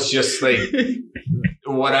honest, that was just like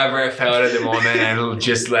whatever I felt at the moment, and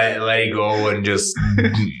just let it go and just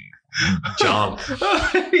jump.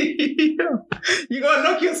 You gotta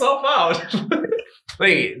knock yourself out.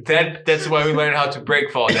 Like that's why we learn how to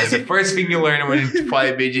break fall. That's the first thing you learn when you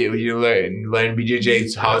play BJJ. When you learn BJJ,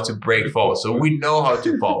 is how to break fall. So we know how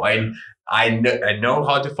to fall. I know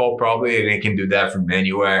how to fall properly, and I can do that from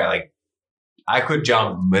anywhere. Like I could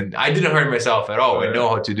jump, but I didn't hurt myself at all. I know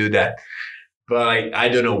how to do that. But like, I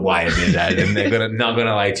don't know why I did that. I'm not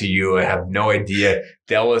gonna lie to you. I have no idea.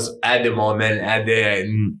 That was at the moment, at the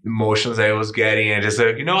emotions I was getting, and just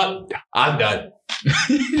like, you know what? I'm done.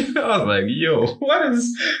 I was like, yo, what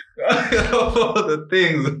is all the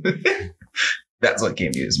things? That's what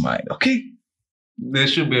came to his mind. Okay. There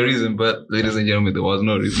should be a reason, but ladies and gentlemen, there was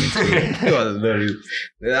no reason. There was no reason.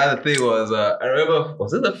 The other thing was, I remember,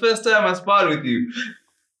 was it the first time I sparred with you?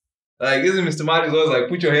 Like, isn't Mr. Marty's always like,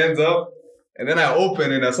 put your hands up? And then I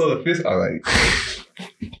opened and I saw the fist. I was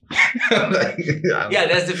like, yeah,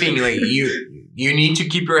 that's the thing. Like you need to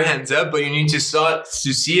keep your hands up, but you need to start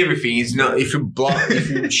to see everything. It's not if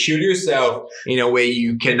you shoot yourself in a way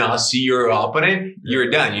you cannot see your opponent,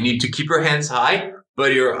 you're done. You need to keep your hands high,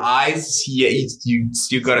 but your eyes, you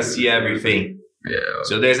still gotta see everything. Yeah.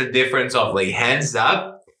 So there's a difference of like hands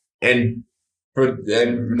up and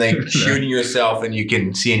like shooting yourself and you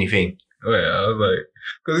can see anything. Oh yeah, I was like,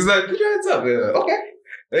 because he's like, put your hands up. Like, okay.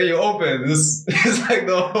 Then you open. It's like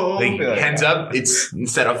the whole like, thing. Hands up. It's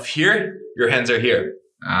instead of here, your hands are here.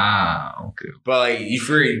 Ah, okay. But like if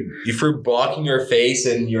you're blocking your face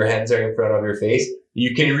and your hands are in front of your face,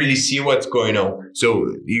 you can really see what's going on.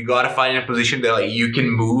 So you gotta find a position that like you can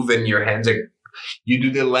move and your hands are. You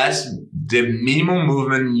do the minimum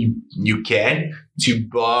movement you can to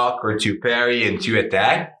block or to parry and to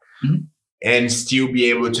attack, and still be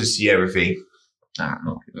able to see everything. Ah,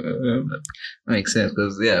 okay. That makes sense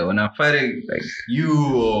because when I'm fighting like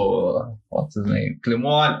you or what's his name,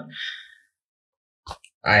 Clement,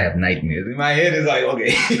 I have nightmares in my head. It's like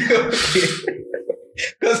okay,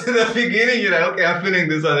 because in the beginning you're like, okay, I'm feeling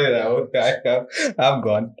this other. Like, okay, I'm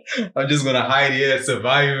gone. I'm just gonna hide here,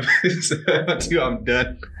 survive until I'm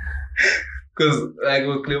done. Because like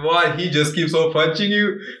with Clement, he just keeps on punching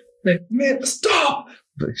you. Like, man, stop.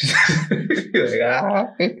 Like,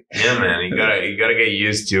 yeah, man, you gotta get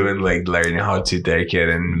used to it, like learning how to take it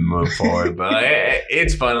and move forward. But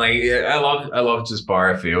it's fun. Like I love to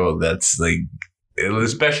spar. I feel that's like,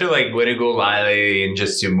 especially like when you go lightly and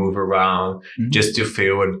just to move around, just to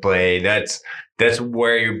feel and play. That's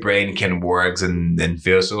where your brain can work and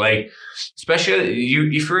feel. So like, especially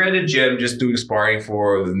if you're at the gym just doing sparring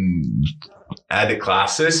for at the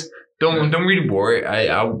classes. Don't really worry.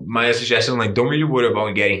 My suggestion, like, don't really worry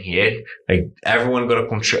about getting hit. Like, everyone got to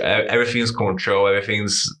control. Everything's control.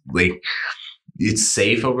 Everything's like, it's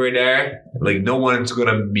safe over there. Like, no one's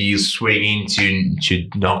gonna be swinging to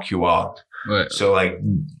knock you out. Right. So like,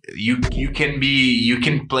 you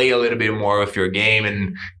can play a little bit more with your game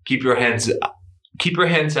and keep your hands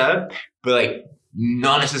up, but like,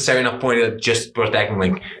 not necessarily in a point of just protecting.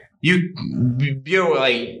 Like, you're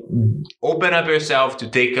like, open up yourself to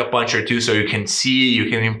take a punch or two so you can see, you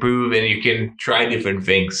can improve, and you can try different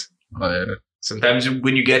things. Oh, yeah. Sometimes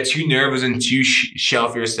when you get too nervous and too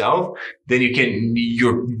shelf yourself, then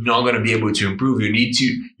you're not going to be able to improve. You need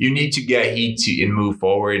to get heat and move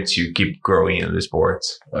forward to keep growing in the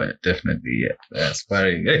sports. Oh, yeah, definitely. Yeah. That's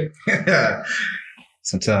very good.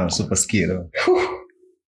 Sometimes super scared.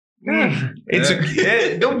 It's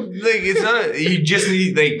not. You just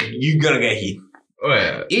need, like, you're gonna get heat. Oh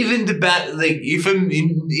yeah. Even the best, like, even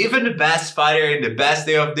the best fighter in the best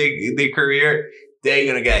day of their career, they're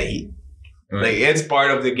gonna get heat. Right. Like, it's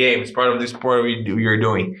part of the game. It's part of the sport you're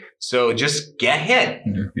doing. So just get hit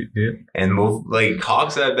and move. Like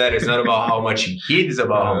Hawk said, that it's not about how much you hit; it's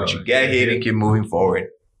about how much you get hit and keep moving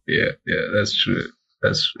forward. Yeah, that's true.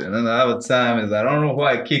 That's true. And then the other time is, I don't know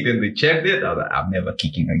why I kicked and they checked it. I was like, I'm never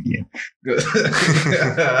kicking again.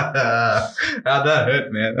 That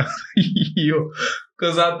hurt, man.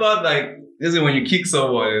 Because I thought, like, this is when you kick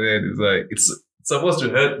someone and then it's like, it's supposed to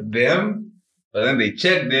hurt them, but then they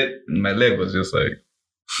checked it and my leg was just like,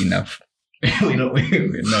 enough. We're not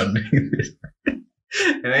doing this.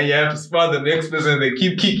 And then you have to spot the next person and they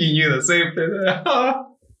keep kicking you the same person.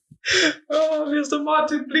 Oh, Mr.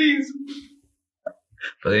 Martin, please.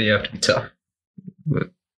 But then you have to be tough. But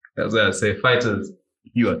that's why I say, fighters,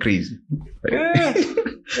 you are crazy. Yeah,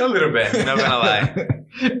 a little bit, not gonna lie.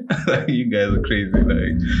 Like, you guys are crazy.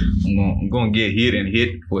 Like, I'm gonna get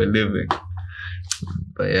hit for a living.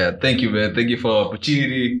 But yeah, thank you, man. Thank you for the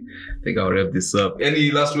opportunity. I think I'll wrap this up. Any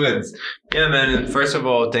last words? Yeah, man. First of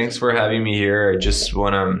all, thanks for having me here. I just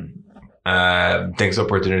wanna Thanks for the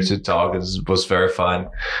opportunity to talk. It was very fun.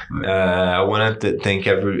 I want to thank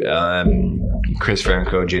Chris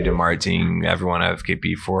Franco, J.D. Martin, everyone at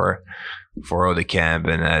FKP for all the camp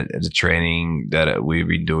and the training that we've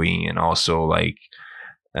been doing, and also like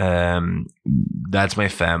that's my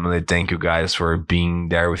family. Thank you guys for being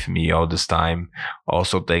there with me all this time.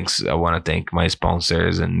 Also, I want to thank my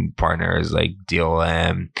sponsors and partners like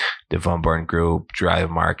DLM, the Van Born Group, Drive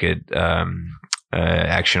Market,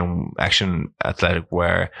 Action Athletic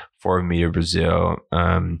Wear, For Media Brazil,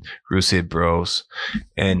 Russet Bros,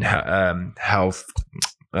 and Health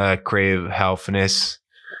Crave Healthiness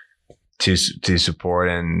to support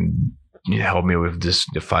and help me with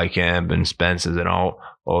the fight camp and expenses and all.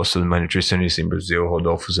 Also, my nutritionist in Brazil,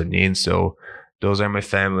 Rodolfo Zanin. So those are my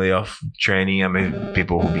family of training. I mean,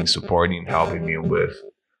 people who've been supporting and helping me with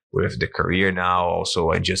the career now.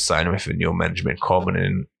 Also, I just signed with a new management company,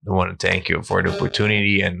 and I want to thank you for the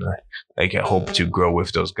opportunity. And I hope to grow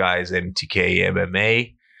with those guys, MTK,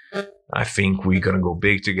 MMA. I think we're going to go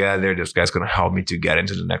big together. Those guys going to help me to get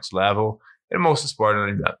into the next level. And most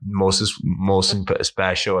importantly, most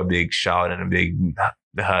special, a big shout and a big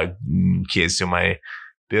hug, kiss to my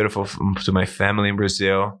family in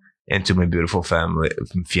Brazil, and to my beautiful family,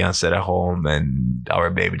 fiance at home, and our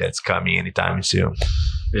baby that's coming anytime soon.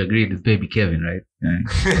 We agreed with baby Kevin, right?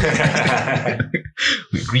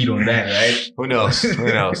 We agreed on that, right? Who knows?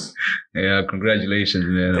 Yeah, congratulations,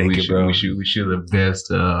 man. Thank you, bro. Wish you the best.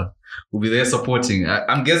 We'll be there supporting.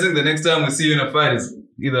 I'm guessing the next time we see you in a fight is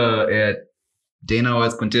either at Dana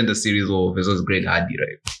White's Contender Series or versus Greg Hardy,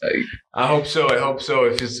 right? I hope so. I hope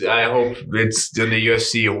it's in the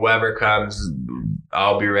UFC. Whoever comes,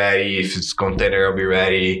 I'll be ready. If it's Contender, I'll be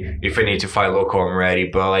ready. If I need to fight local, I'm ready.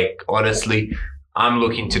 But like honestly, I'm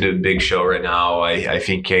looking to the big show right now. I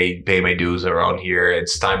think I pay my dues around here.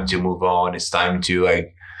 It's time to move on. It's time to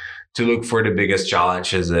look for the biggest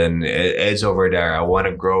challenges, and it's over there. I want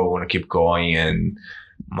to grow. I want to keep going, and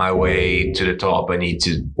my way to the top, I need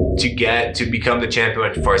to become the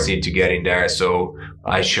champion. First, I need to get in there. So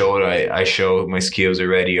I showed my skills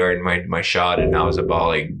already, earned my shot, and now it's about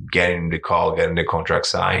like getting the call, getting the contract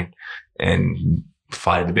signed, and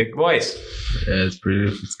fighting the big boys. Yeah,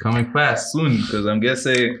 it's coming fast soon, because I'm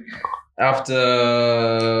guessing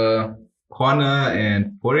after Conor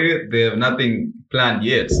and Poirier, they have nothing planned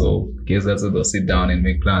yet. So I guess that's where they'll sit down and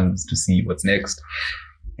make plans to see what's next.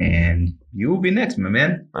 And you will be next, my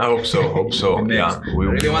man. I hope so. Yeah, I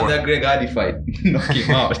really want that Greg Hardy fight. Knock him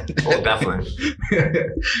out. Oh, definitely.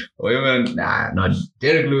 Or even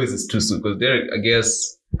Derek Lewis is too soon, because Derek, I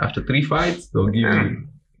guess, after 3 fights, they'll give you.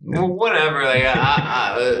 Well, whatever. Like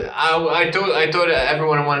I told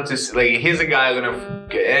everyone I wanted to like. He's a guy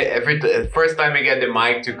first time I get the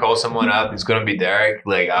mic to call someone up, it's gonna be Derek.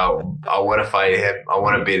 Like I want to fight him. I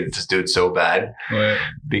want to beat this dude so bad, right?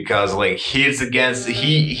 Because like he's against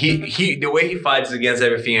he the way he fights is against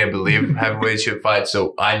everything I believe heavyweight should fight.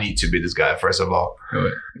 So I need to beat this guy first of all.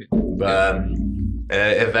 Right. But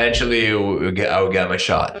eventually I'll get my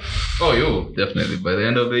shot. Oh, you definitely by the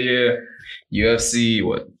end of the year. UFC,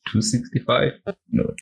 what, 265? No,